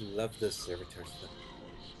Marines just love those servitors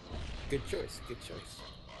though. Good choice, good choice.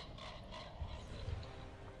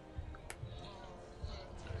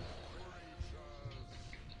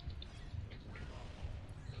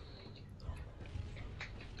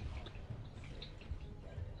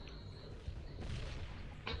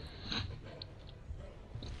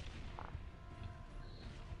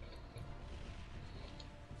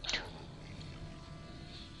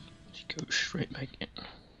 Go straight back in.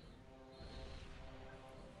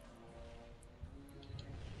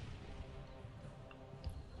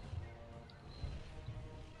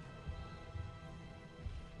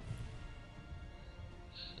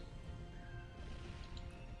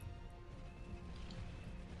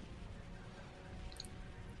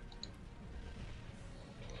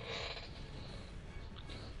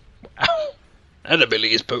 Wow, that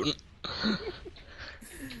ability is potent.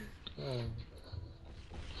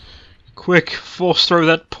 Quick, force throw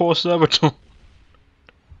that poor servitor.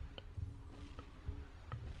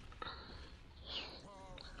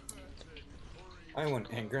 I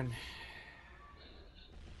want Angren.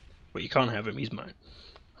 Well, you can't have him, he's mine.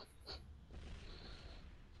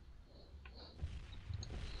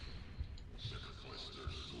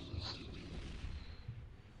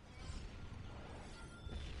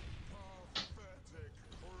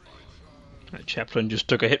 That chaplain just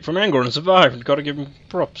took a hit from Angor and survived. Gotta give him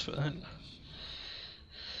props for that.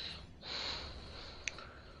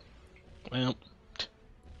 Well,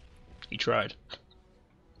 he tried.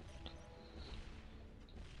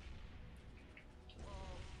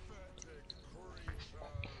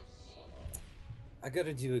 I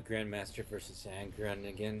gotta do a Grandmaster versus Angren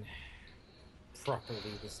again. Properly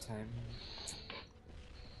this time.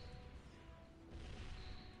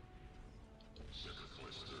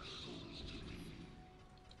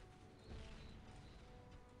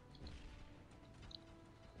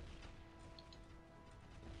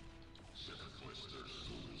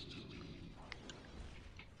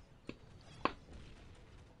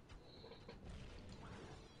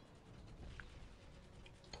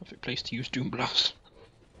 Perfect place to use Doom Blast.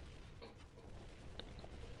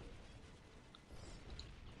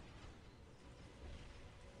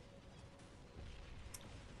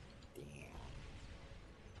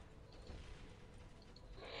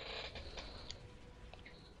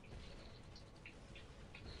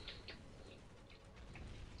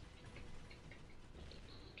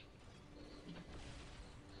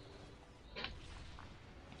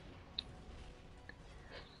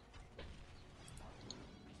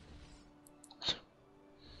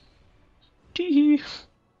 Tee. Is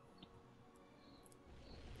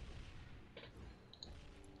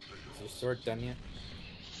your sword done yet?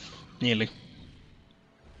 Nearly.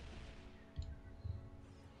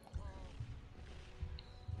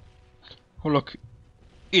 Oh look,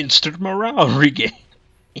 instant morale regain.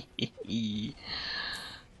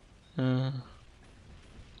 uh,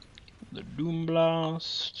 the Doom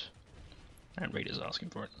Blast. And Raider's asking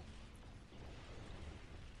for it.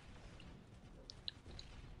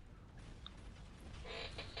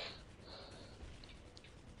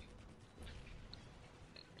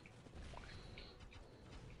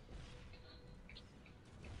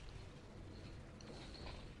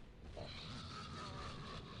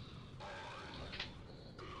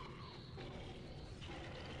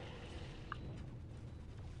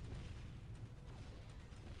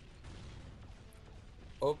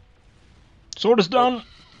 Oh, Sword is done!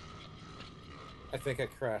 I think I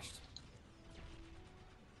crashed.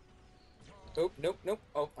 Oh, nope, nope.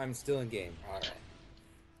 Oh, I'm still in game. Alright.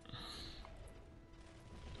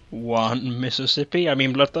 One Mississippi, I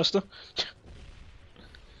mean Bloodthirster.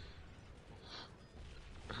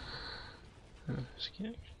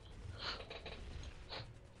 Two.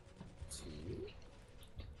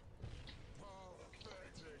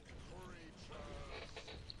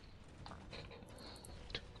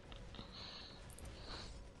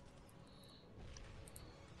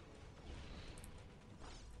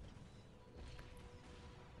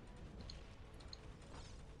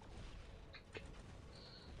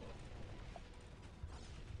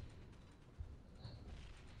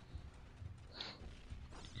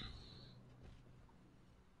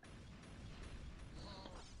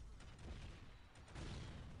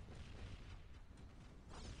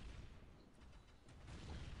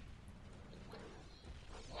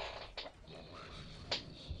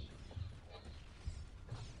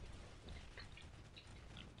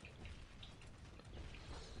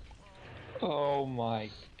 Oh my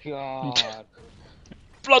god.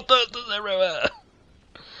 Bloodthirsters everywhere!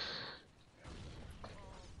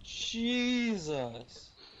 Jesus.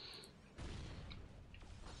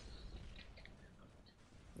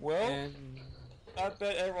 Well, And I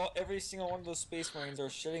bet every single one of those Space Marines are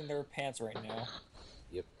shitting their pants right now.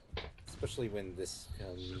 yep. Especially when this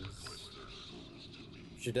comes.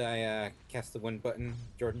 Should I cast the win button,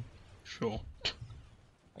 Jordan? Sure.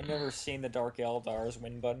 I've never seen the Dark Eldar's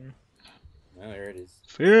win button. Oh, there it is.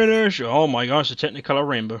 Finish! Oh my gosh, the Technicolor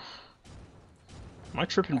Rainbow. Am I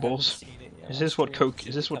tripping I haven't balls? seen it yet Is on this what stream.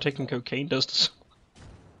 is this what taking cocaine does to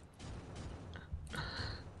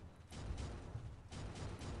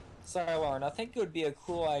Sorry, Lauren. I think it would be a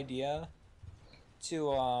cool idea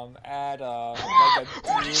to add like a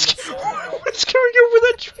doom sound effect. What's going on with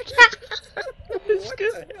that tree? What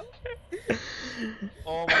the hell?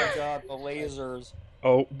 Oh my god, the lasers.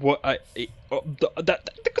 Oh, what that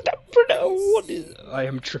what is? I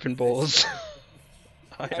am tripping balls.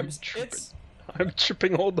 I am tripping. It's I'm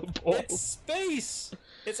tripping all the it's balls. space.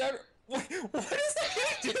 It's out. What is that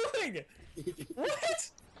guy doing?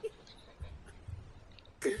 What?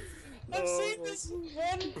 I've seen this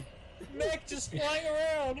one mech just flying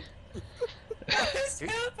around. What is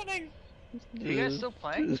happening? Are you guys still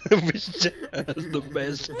playing? The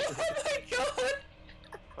best. Oh my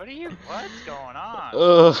god! What's going on?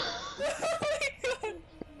 Oh my god!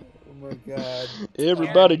 Oh my god.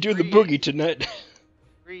 Everybody Garrett, do the breathe. boogie tonight.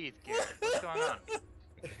 Breathe, Garrett. What's going on?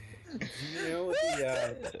 Do you know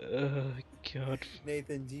the God.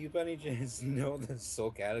 Nathan, do you by any chance know the Soul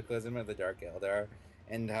Cataclysm of the Dark Eldar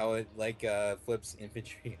and how it flips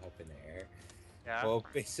infantry up in the air? Yeah. Well,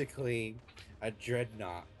 basically, a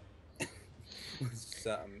dreadnought.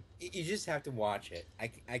 You just have to watch it.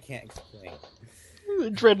 I can't explain. The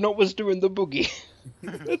Dreadnought was doing the boogie.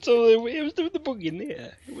 That's all it was doing the boogie in the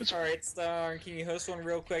air. It was. Alright, Star, can you host one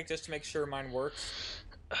real quick just to make sure mine works?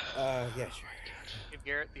 Yeah, sure. Give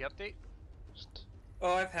Garrett the update.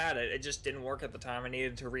 Oh, I've had it. It just didn't work at the time. I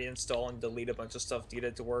needed to reinstall and delete a bunch of stuff to get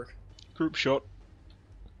it to work. Group shot.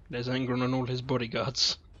 There's Angron and all his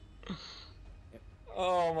bodyguards.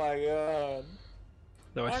 Oh my god.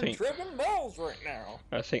 Though I I'm think tripping balls right now.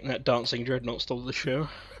 that dancing dreadnought stole the show.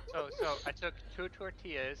 So I took 2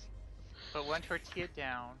 tortillas, put 1 tortilla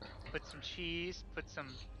down, put some cheese, put some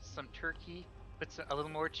turkey, put a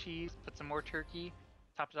little more cheese, put some more turkey,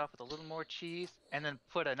 topped it off with a little more cheese, and then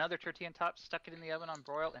put another tortilla on top, stuck it in the oven on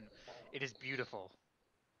broil, and it is beautiful.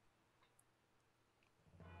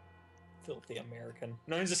 Filthy American.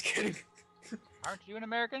 No, I'm just kidding. Aren't you an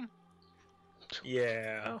American?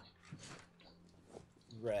 Yeah.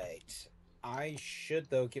 Right. I should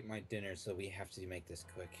though get my dinner, so we have to make this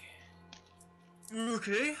quick.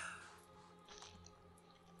 Okay.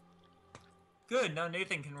 Good, now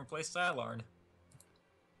Nathan can replace Silarn.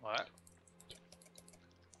 What?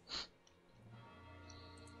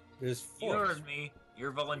 There's You 4. heard me.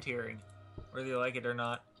 You're volunteering, whether you like it or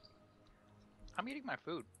not. I'm eating my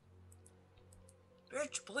food.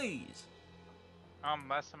 Bitch, please.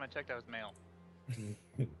 Last time I checked, I was male.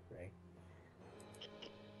 Right.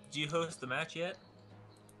 Did you host the match yet?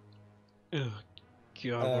 Ugh,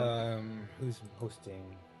 God. Who's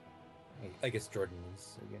hosting? I guess Jordan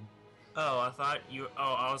is again. Oh, I thought you.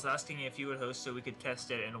 Oh, I was asking if you would host so we could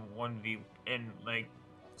test it in 1v, and like,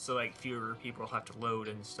 so like fewer people have to load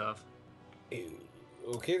and stuff.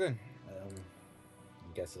 Okay then.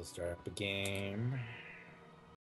 I guess I'll start up a game.